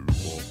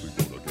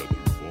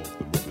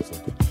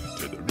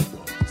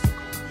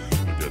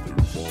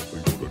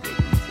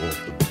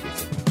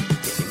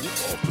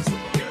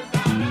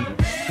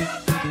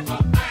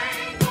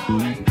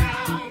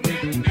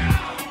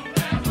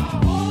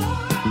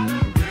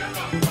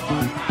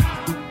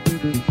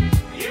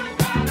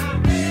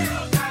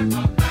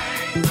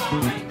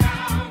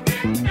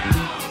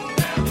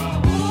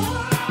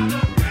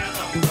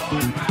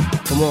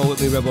 Come on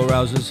with me, rebel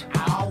rousers.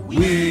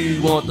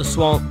 We want the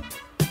swamp.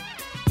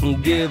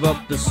 Give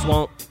up the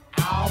swamp.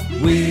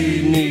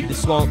 We need the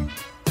swamp.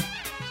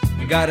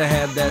 You gotta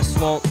have that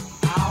swamp.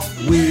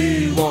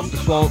 We want the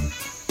swamp.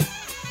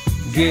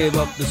 Give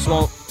up the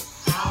swamp.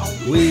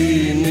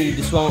 We need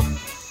the swamp.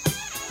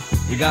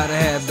 You gotta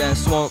have that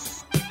swamp.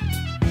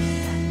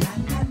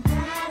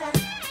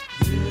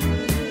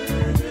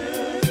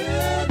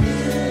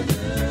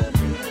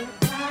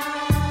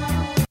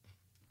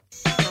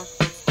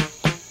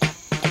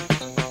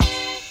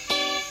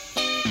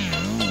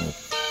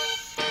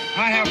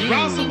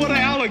 Wrestle with an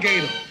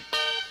alligator.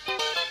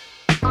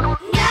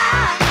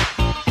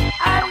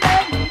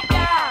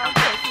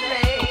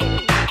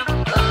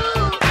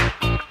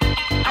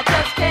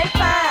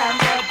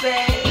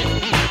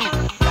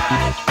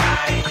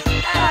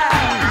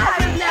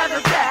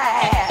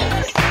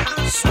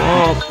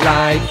 Swamp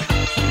life.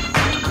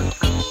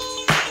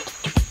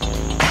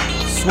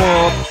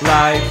 Swamp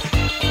life.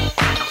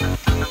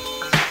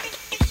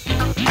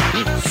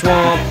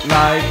 Swamp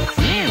life.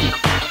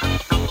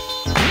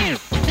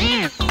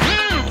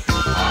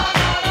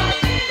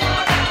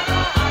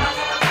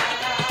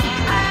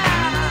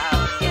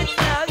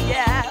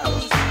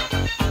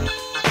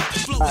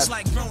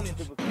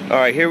 All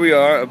right, here we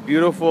are, a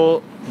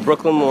beautiful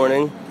Brooklyn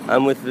morning.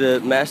 I'm with the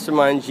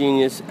mastermind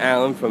genius,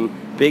 Alan, from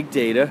Big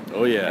Data.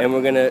 Oh, yeah. And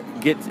we're going to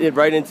get it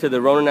right into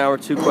the Ronin Hour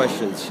 2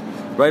 questions.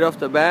 Right off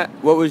the bat,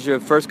 what was your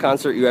first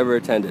concert you ever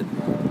attended?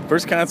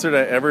 First concert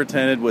I ever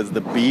attended was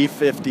the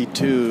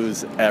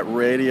B-52s at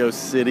Radio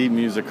City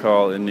Music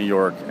Hall in New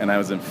York, and I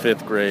was in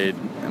 5th grade,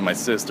 and my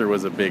sister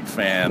was a big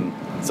fan,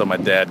 so my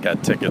dad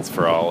got tickets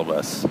for all of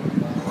us.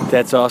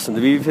 That's awesome.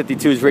 The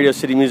B-52s Radio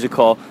City Music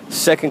Hall.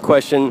 Second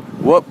question,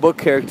 what book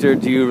character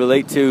do you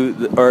relate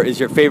to, or is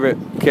your favorite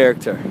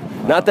character?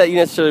 Not that you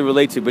necessarily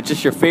relate to, but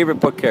just your favorite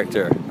book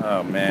character.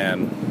 Oh,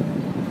 man.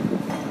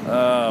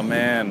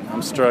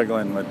 I'm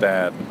struggling with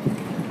that.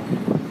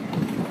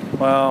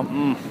 Well,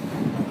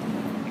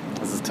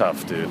 this is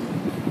tough, dude.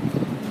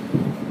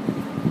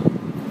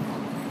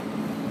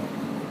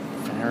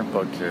 Favorite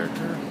book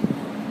character?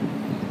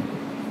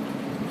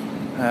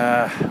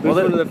 Well,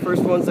 one of the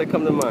first ones that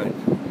come to mind.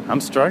 I'm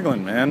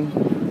struggling, man.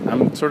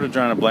 I'm sort of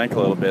drawing a blank a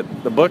little bit.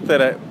 The book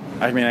that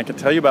I can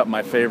tell you about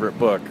my favorite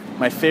book.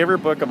 My favorite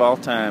book of all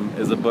time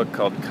is a book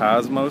called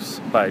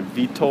Cosmos by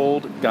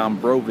Witold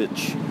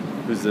Gombrowicz,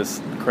 who's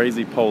this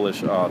crazy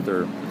Polish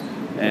author.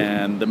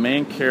 And the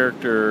main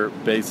character,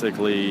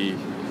 basically,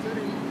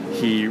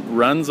 he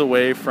runs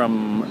away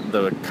from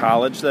the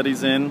college that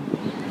he's in.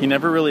 He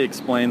never really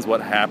explains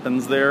what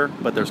happens there,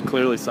 but there's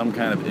clearly some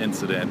kind of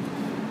incident.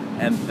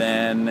 And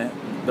then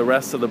the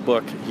rest of the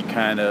book, he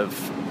kind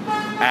of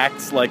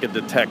acts like a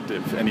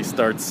detective, and he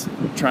starts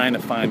trying to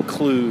find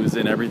clues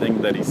in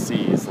everything that he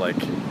sees,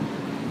 like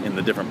in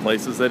the different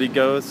places that he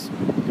goes,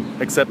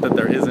 except that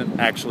there isn't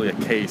actually a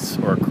case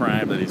or a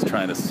crime that he's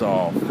trying to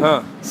solve.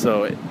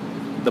 So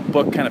the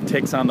book kind of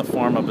takes on the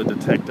form of a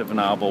detective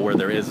novel where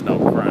there is no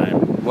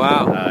crime.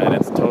 Wow. And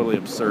it's totally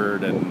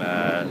absurd and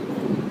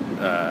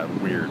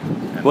weird.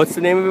 And what's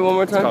the name of it one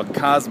more time? It's called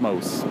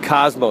Cosmos.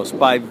 Cosmos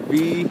by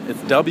V.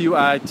 It's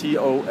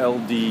Witold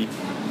Gombrowicz.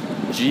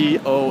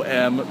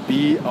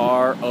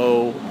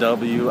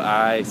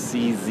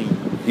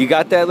 You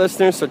got that,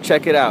 listeners? So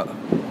check it out.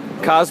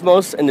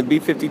 Cosmos and the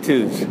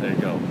B-52s. There you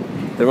go.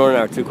 The Ronin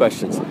Hour, 2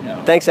 questions.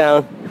 Yeah. Thanks,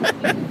 Alan.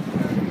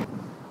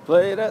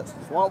 Play that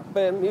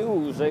swampy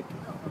music.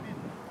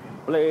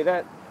 Play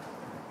that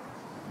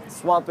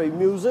swampy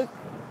music.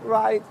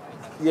 Right?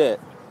 Yeah.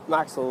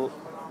 Maxwell,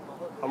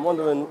 I'm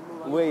wondering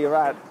where you're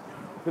at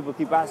people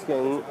keep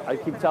asking, I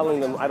keep telling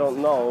them I don't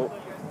know.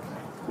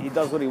 He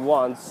does what he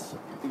wants.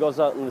 He goes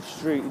out in the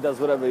street, he does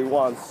whatever he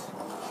wants.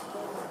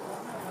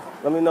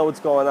 Let me know what's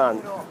going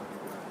on.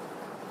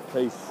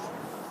 Peace.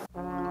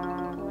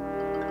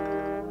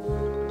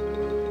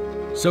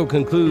 So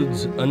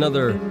concludes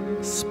another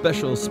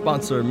special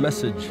sponsor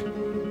message.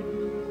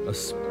 A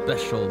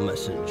special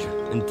message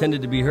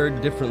intended to be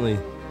heard differently,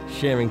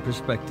 sharing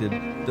perspective,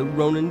 the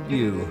Ronin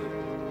view.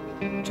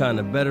 Trying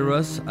to better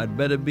us, I'd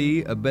better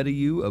be a better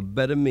you, a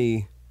better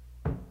me.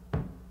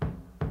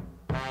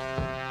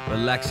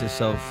 Relax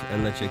yourself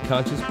and let your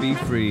conscience be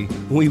free.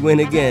 We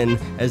win again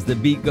as the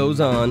beat goes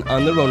on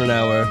the Ronin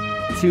Hour.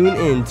 Tune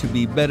in to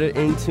be better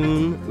in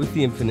tune with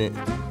the infinite.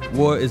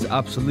 War is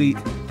obsolete,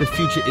 the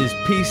future is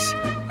peace.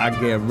 I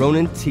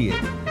guarantee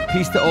it.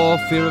 Peace to all,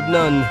 fear of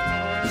none.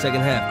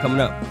 Second half coming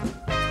up.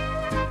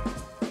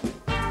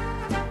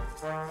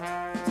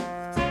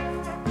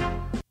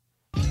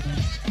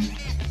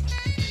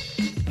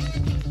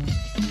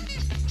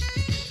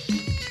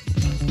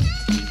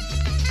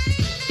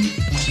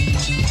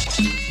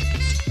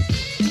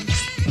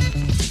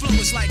 Flow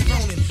is like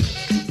Ronin.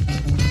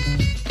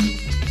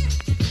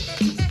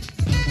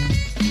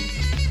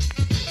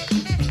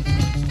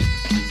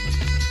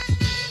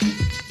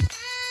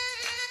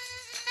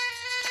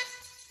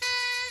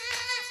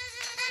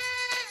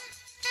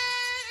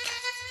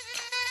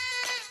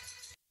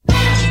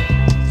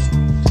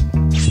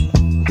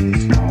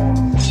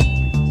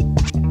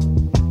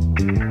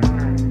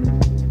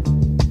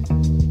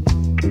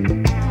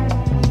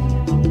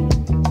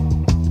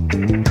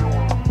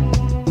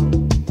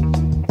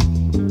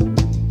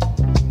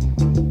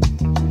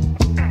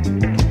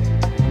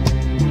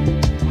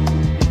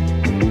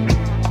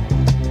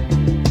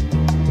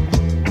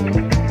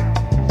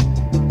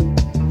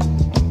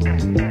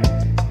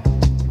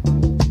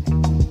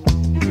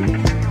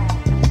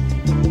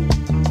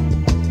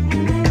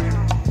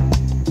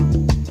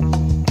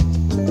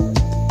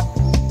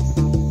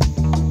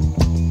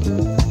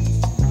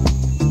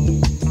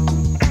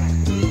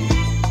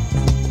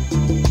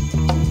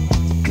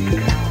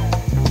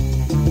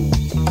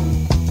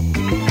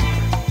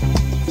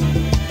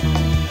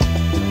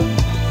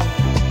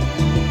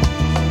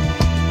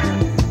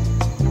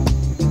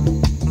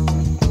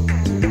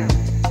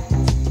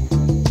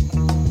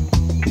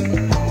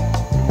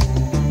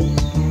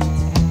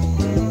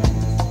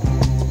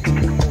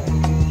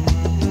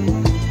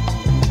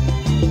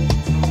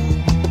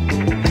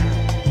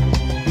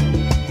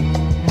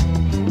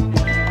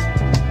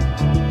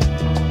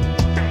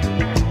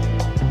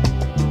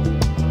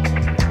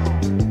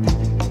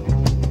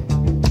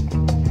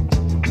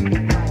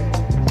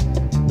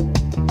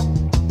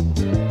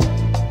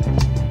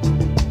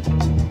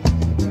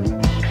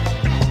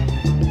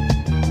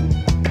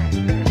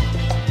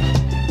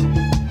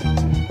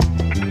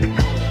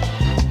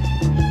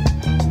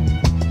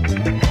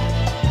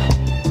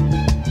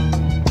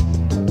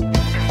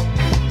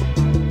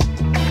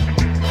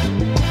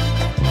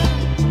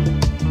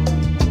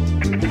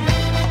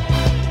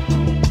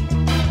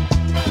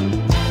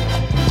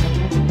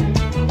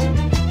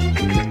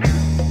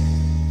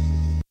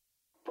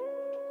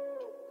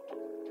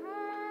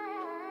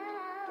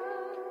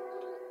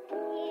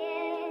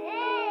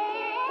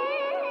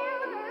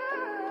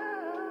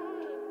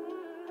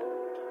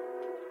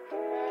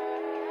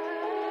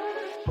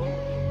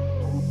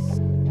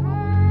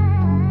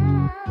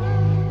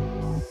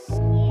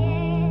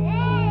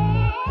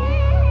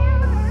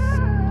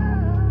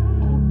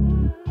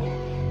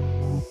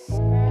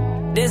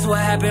 This what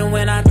happen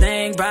when I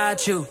think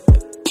about you.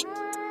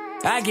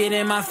 I get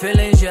in my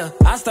feelings, yeah.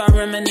 I start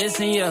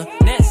reminiscing, yeah.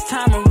 Next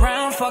time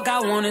around, fuck,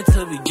 I want it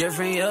to be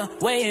different, yeah.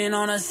 Waiting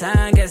on a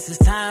sign, guess it's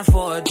time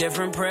for a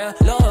different prayer.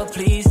 Lord,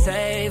 please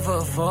save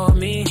her for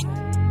me.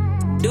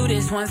 Do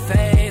this one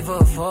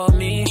favor for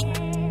me.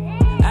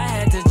 I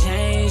had to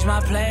change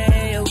my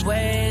play of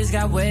ways,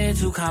 got way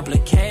too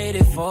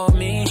complicated for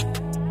me.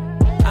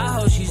 I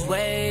hope she's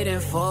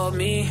waiting for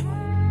me.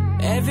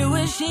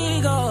 Everywhere she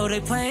go,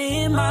 they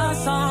playing my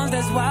songs.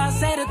 That's why I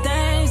say the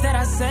things that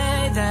I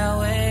say that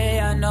way.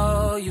 I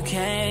know you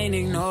can't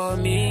ignore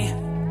me.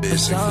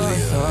 Basically,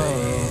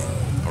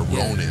 a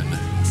Ronin.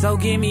 Yeah. So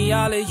give me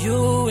all of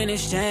you in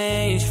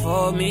exchange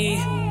for me.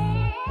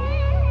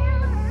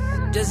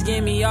 Just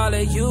give me all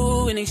of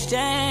you in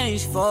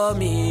exchange for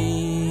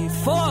me.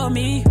 For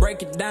me.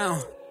 Break it down.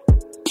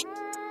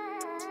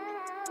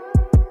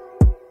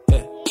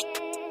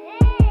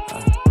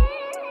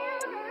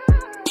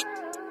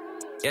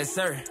 Yes,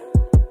 sir.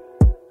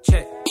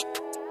 Check.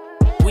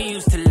 We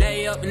used to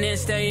lay up and then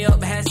stay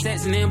up, had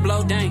sex and then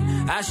blow dang.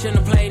 I shouldn't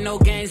have played no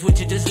games with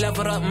you, just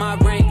leveled up my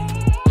brain.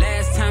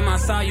 Last time I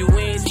saw you,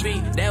 we ain't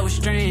speak, that was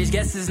strange.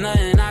 Guess there's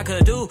nothing I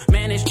could do,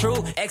 man, it's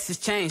true. X has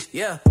changed,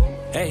 yeah.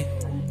 Hey,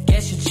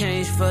 guess you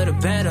changed for the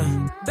better.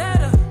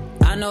 Better.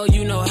 I know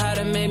you know how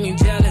to make me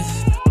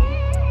jealous.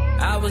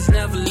 I was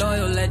never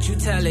loyal, let you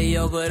tell it,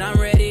 yo. But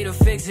I'm ready to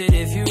fix it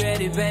if you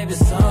ready, baby.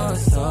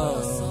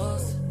 So,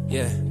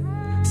 yeah.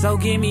 So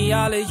give me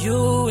all of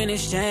you in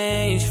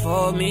exchange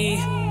for me.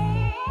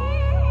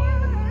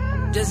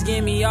 Just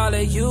give me all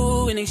of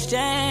you in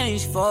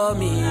exchange for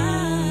me.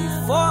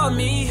 For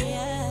me.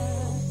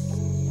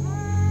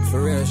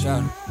 For real,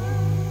 shout.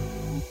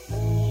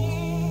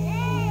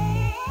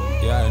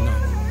 Yeah, I know.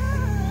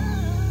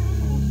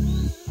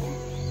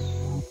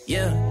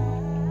 Yeah.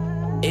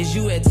 Is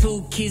you at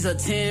 2 keys or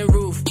 10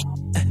 roof?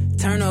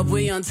 Turn up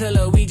with Young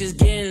Tiller, we just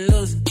getting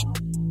loose.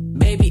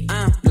 Baby,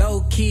 I'm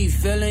low-key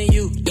feeling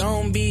you.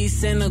 Don't be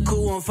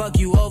cynical, won't fuck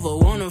you over.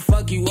 Wanna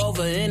fuck you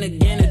over. And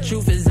again, the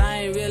truth is I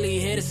ain't really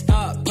here to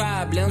start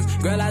problems.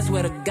 Girl, I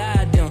swear to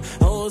God, them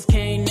hoes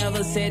can't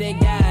never say they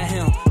got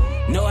him.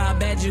 Know how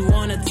bad you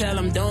wanna tell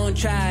him, don't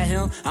try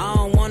him. I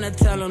don't wanna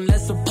tell him,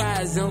 let's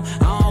surprise him.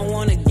 I don't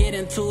wanna get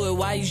into it,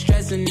 why you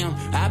stressing him?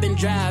 I've been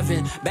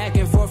driving back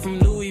and forth from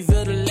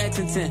Louisville to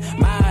Lexington.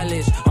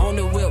 Mileage on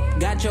the whip,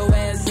 got your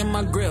ass in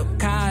my grip.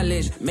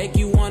 College, make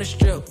you wanna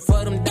strip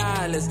for them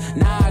dollars.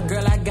 Nah,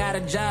 girl, I got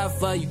a job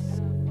for you.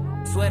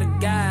 Swear to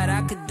God,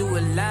 I could do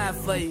a lot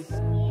for you.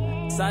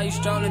 Saw you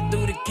strolling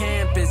through the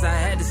campus, I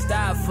had to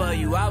stop for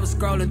you. I was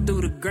scrolling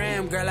through the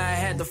gram, girl, I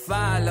had to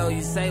follow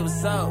you. Say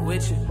what's up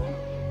with you.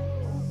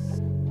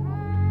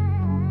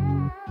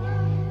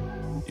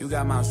 You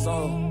got my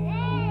soul.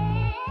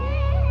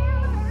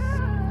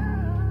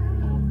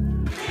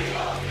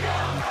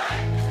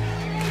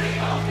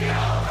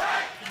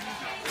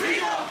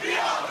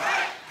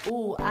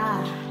 Ooh,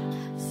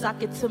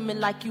 sock it to me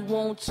like you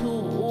want to.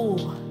 Ooh,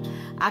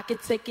 I can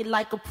take it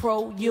like a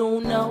pro,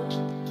 you know.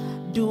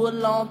 Do a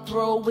long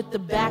throw with the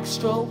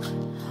backstroke.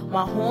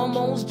 My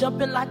hormones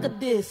jumping like a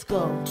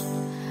disco.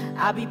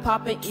 I be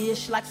popping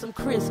ish like some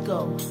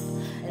Crisco.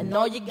 And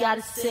all you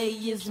gotta say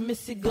is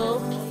Missy go.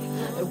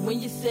 And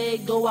when you say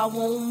go, I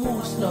won't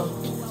move slow.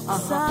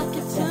 Sock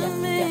it to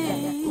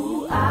me.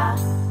 Ooh,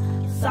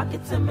 sock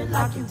it to me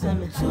like you want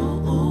me to.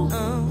 Ooh,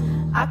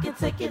 I can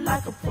take it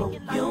like a pro,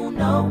 you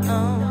know.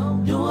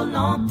 Do a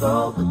long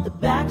throw with the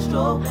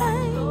backstroke.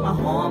 My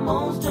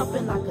hormones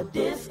jumping like a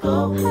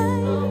disco.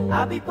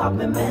 I be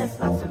popping mess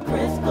like some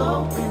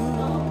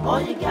Crisco. All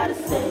you gotta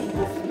say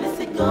is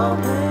Missy go.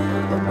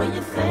 And when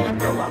you say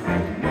go, I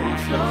won't move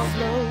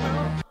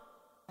slow.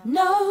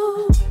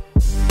 No.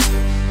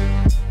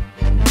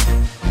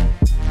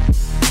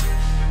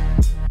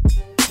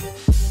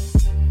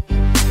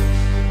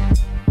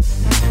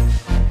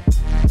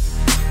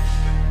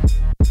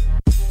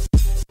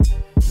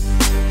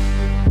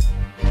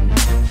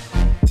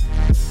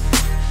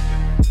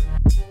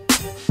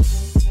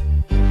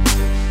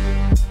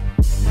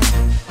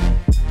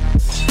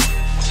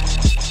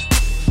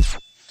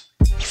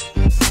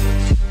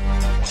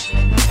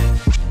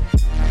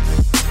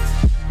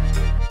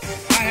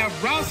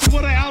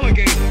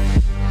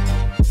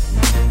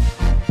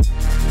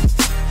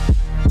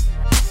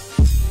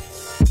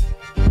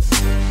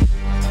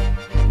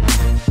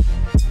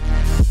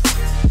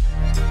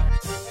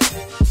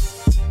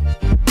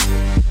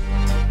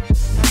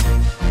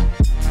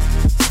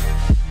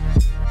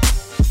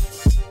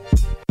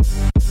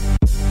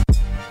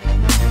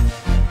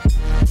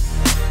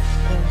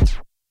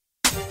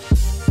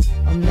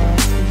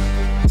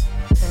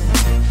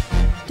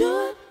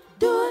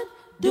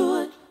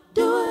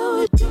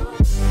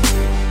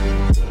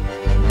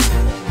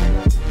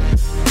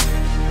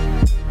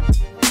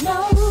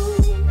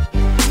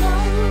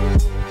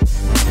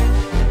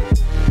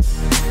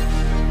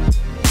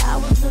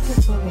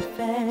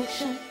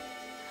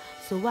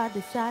 So I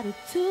decided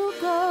to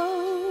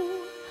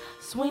go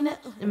swing it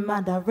in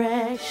my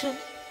direction.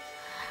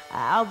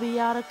 I'll be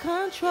out of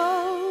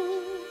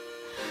control.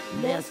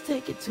 Let's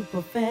take it to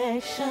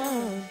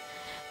perfection.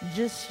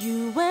 Just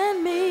you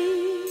and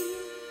me.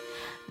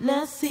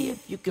 Let's see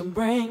if you can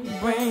bring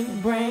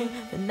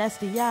the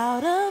nasty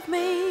out of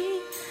me.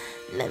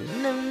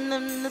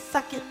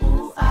 Sock it,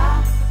 ooh,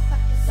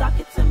 sock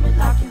it to me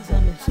like you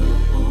tell me to.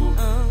 Ooh,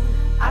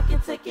 I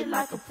can take it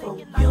like a pro,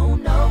 you know.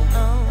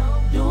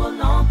 Do a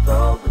long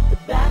throw with the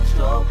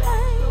backstroke.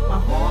 My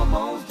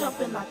hormones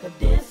jumping like a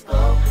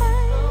disco.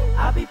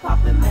 I be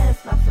popping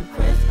mess like some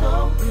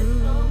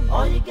Crisco.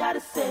 All you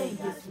gotta say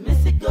is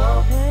Missy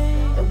go.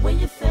 And when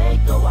you say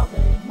go, I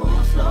won't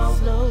move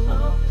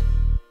slow.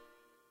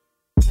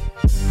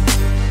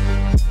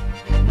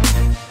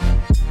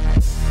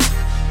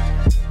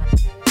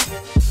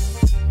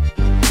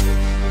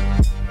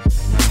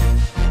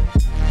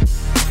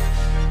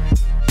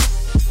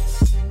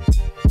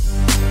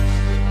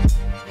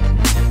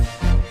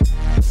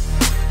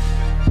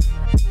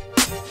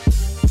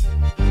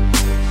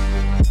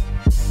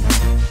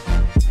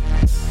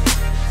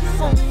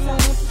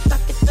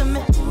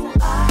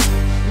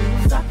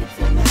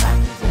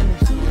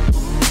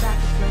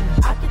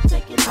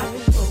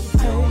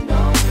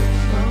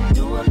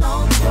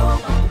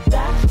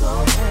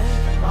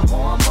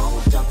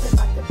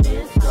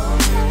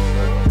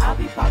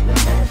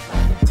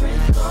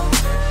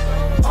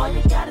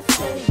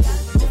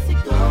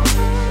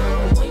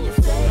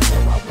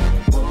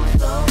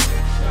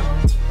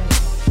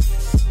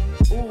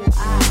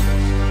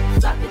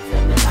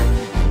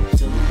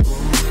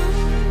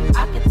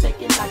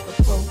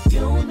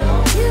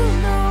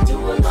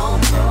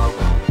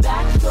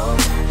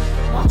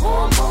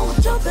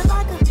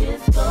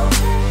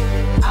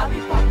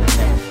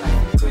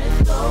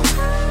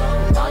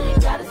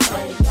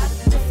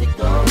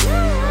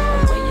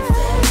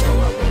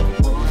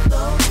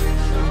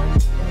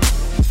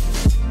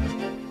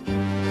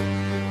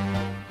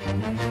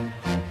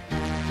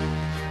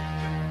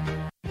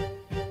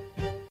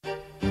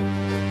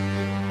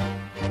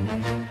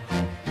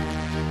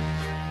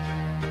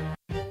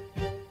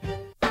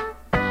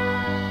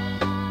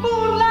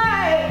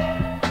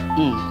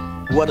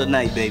 What a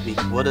night, baby.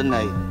 What a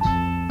night.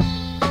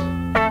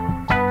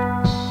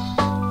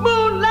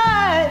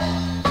 Moonlight.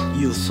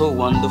 You're so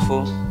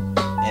wonderful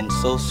and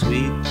so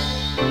sweet.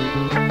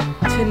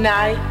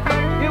 Tonight,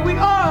 Here we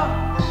are.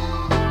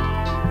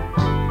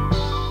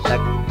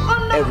 Like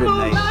every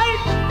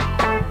night.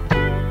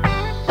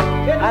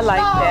 I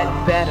like that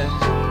better.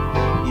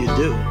 You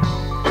do.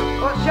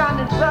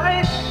 Shining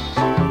bright.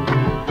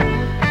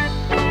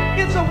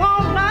 It's a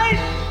warm night.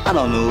 I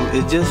don't know.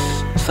 It's just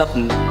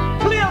something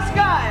Clear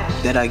sky.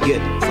 that I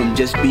get from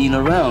just being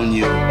around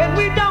you. And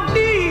we don't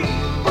need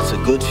It's a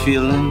good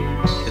feeling.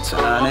 It's an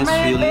honest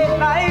feeling.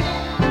 life.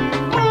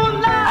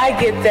 I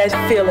get that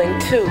feeling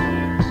too.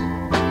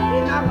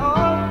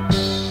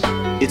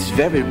 It's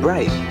very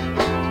bright.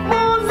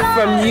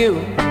 From you.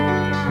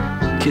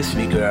 Kiss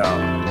me, girl.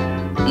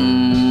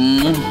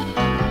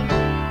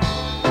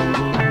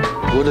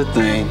 What a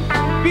thing.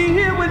 Be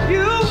here with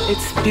you.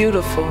 It's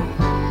beautiful.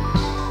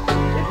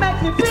 It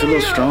makes me feel It's a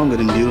little stronger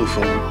than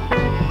beautiful.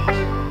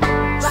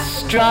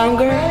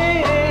 Stronger.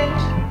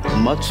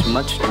 Much,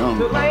 much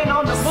stronger.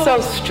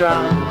 So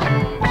strong.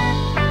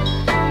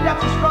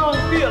 That's a strong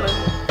feeling.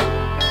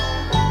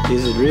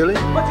 Is it really?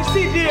 But you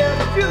see, dear,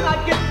 the feeling I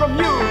get from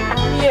you.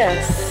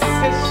 Yes.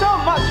 It's so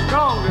much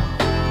stronger.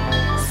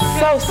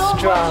 So It's so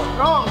strong. much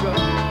stronger.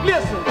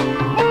 Listen.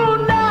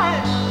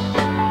 Moonlight.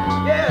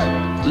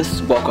 Yeah.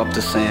 Let's walk up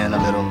the sand a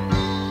little.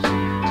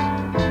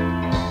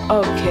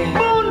 Okay.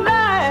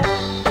 Moonlight.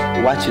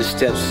 Watch your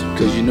steps,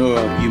 because you know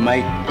you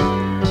might.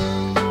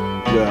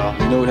 Well,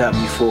 you know what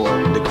happened before.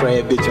 The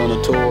crab gets you on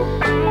a tour.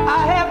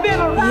 I have been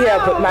around.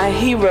 Yeah, but my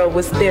hero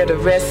was there to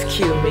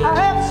rescue me. I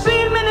have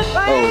seen many things.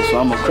 Oh, so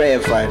I'm a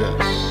crab fighter.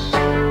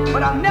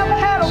 But I've never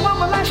had a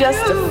woman like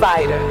Just you. a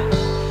fighter.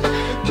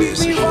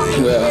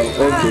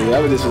 Well, okay, that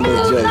was just a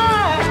little joke.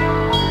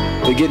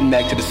 But getting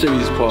back to the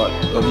serious part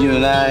of you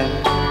and I.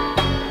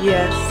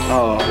 Yes.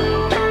 Oh,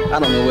 I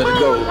don't know where to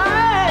go.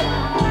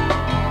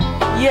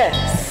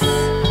 Yes.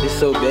 It's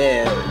so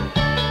bad.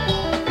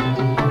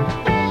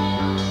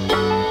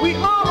 We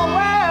all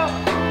aware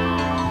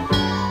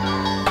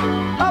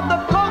of the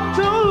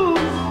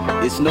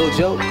cartoons. It's no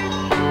joke.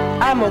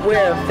 I'm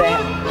aware of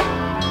that.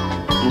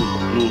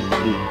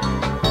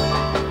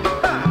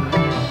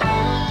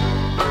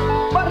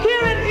 But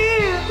here it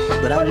is.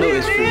 But I know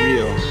it's for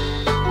real.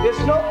 It's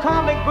no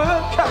comic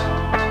book.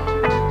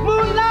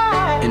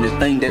 Moonlight. And the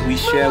thing that we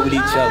share with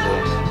each other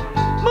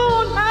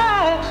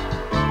Moonlight.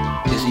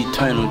 is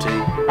eternity.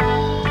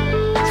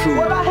 True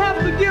What I have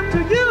to give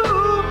to you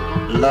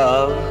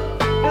love,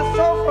 is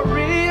so for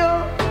real.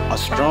 a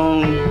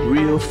strong,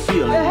 real There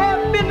feeling.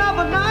 have been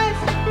other nights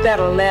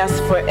That'll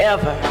last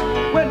forever.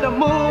 when the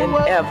moon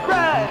was ever.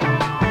 bright.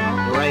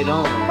 Right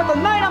on. But the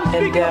night I'm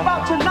speaking ever.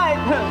 about tonight,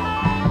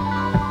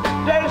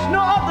 there is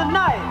no other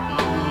night.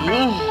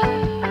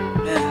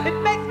 It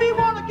makes me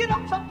want to get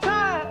up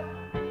sometime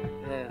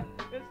Yeah,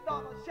 and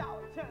start a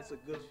shower. it's a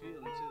good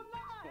feeling too.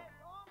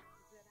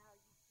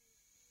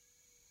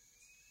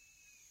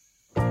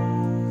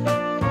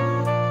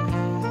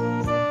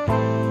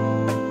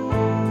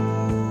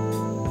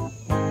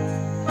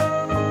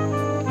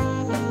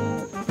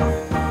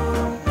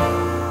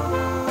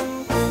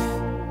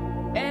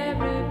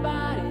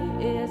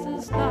 Everybody is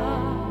a star.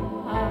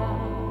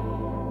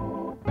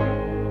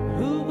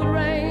 Who will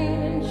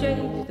rain and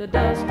chase the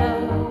dust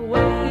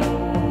away?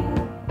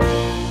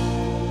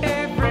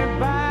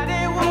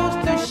 Everybody wants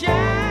to shine.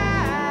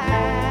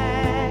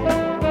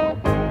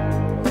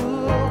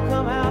 Who'll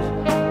come out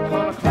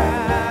on a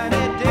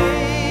cloudy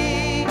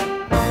day?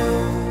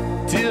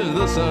 'Tis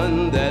the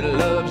sun that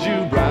loves you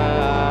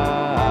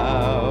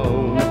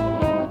brown.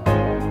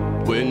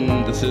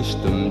 When the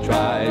system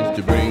tries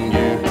to bring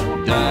you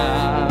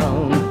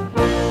down,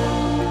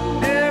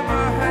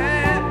 Never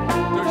had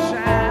to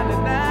shine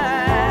at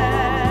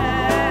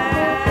night.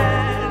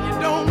 You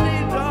don't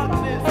need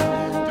darkness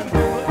to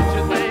do what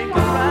you think is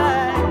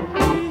right.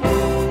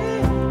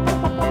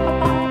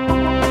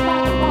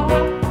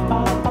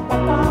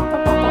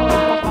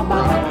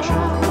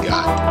 Premonition from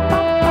God.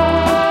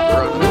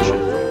 Premonition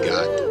from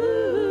God.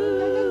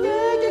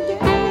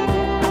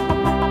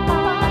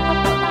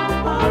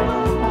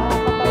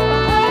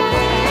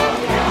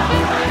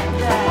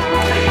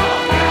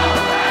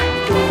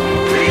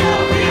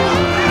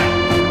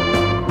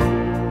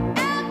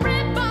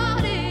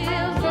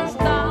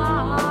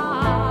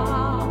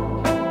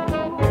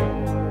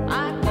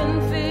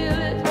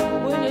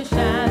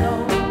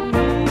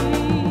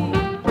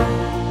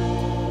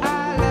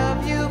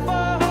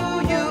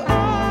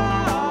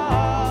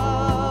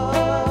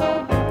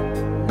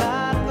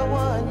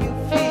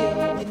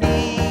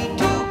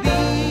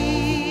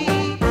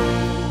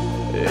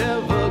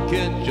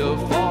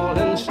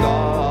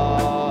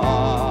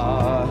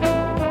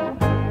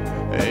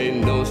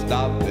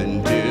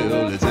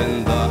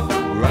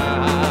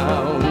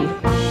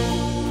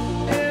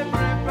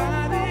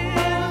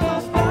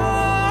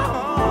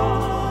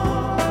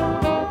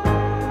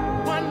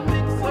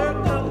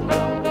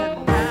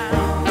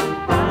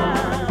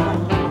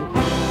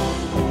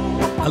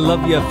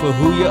 love you for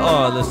who you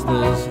are,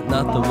 listeners,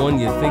 not the one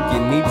you think you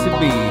need to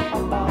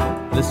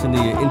be. Listen to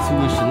your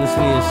intuition, listen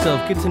to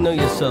yourself, get to know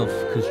yourself,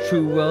 because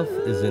true wealth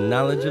is the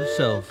knowledge of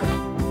self.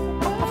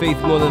 Faith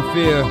more than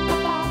fear,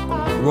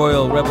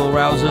 royal rebel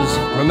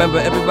rousers. Remember,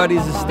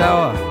 everybody's a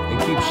star, and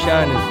keep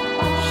shining,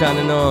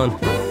 shining on.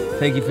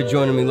 Thank you for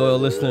joining me, loyal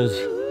listeners,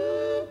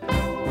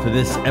 for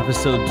this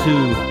episode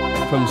 2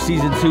 from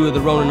season 2 of the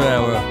Ronin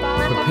Hour.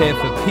 Prepare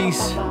for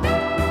peace,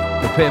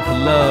 prepare for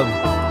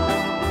love,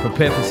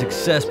 prepare for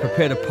success,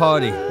 prepare to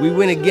party. We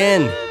win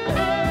again.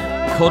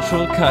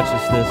 Cultural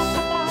consciousness,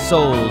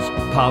 souls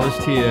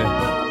polished here.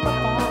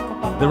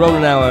 The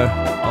Ronin Hour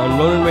on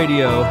Ronin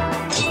Radio,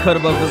 a cut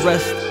above the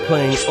rest,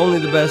 playing only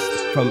the best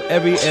from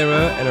every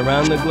era and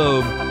around the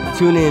globe.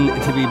 Tune in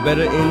to be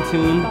better in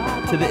tune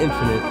to the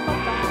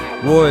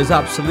infinite. War is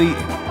obsolete.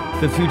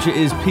 The future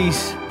is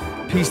peace.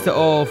 Peace to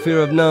all, fear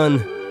of none.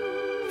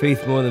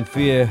 Faith more than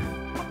fear.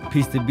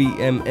 Peace to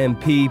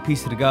BMMP.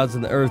 Peace to the gods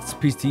and the earths.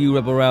 Peace to you,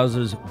 rebel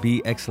rousers.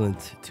 Be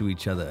excellent to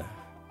each other.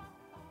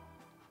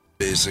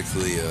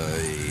 Basically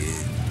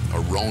a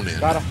Ronin.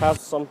 Gotta have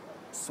some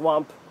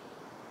swamp,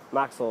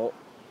 Maxwell.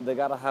 They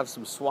gotta have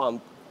some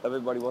swamp.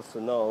 Everybody wants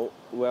to know,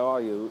 where are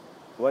you?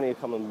 When are you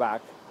coming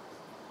back?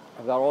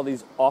 I've got all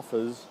these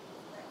offers.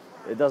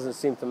 It doesn't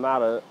seem to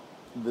matter.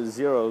 The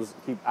zeros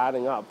keep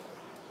adding up.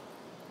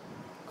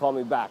 Call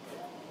me back.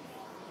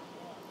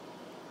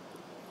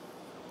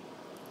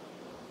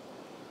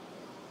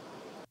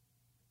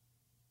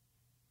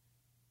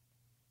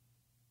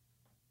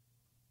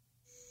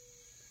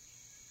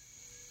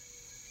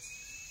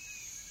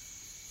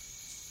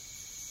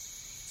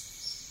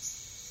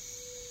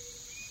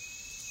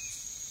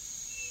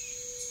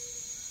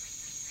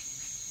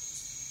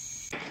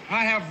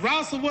 I have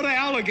wrestled with an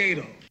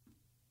alligator.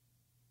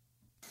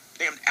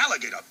 Damn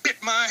alligator bit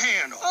my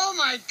hand off. Oh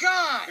my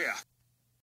God! Yeah.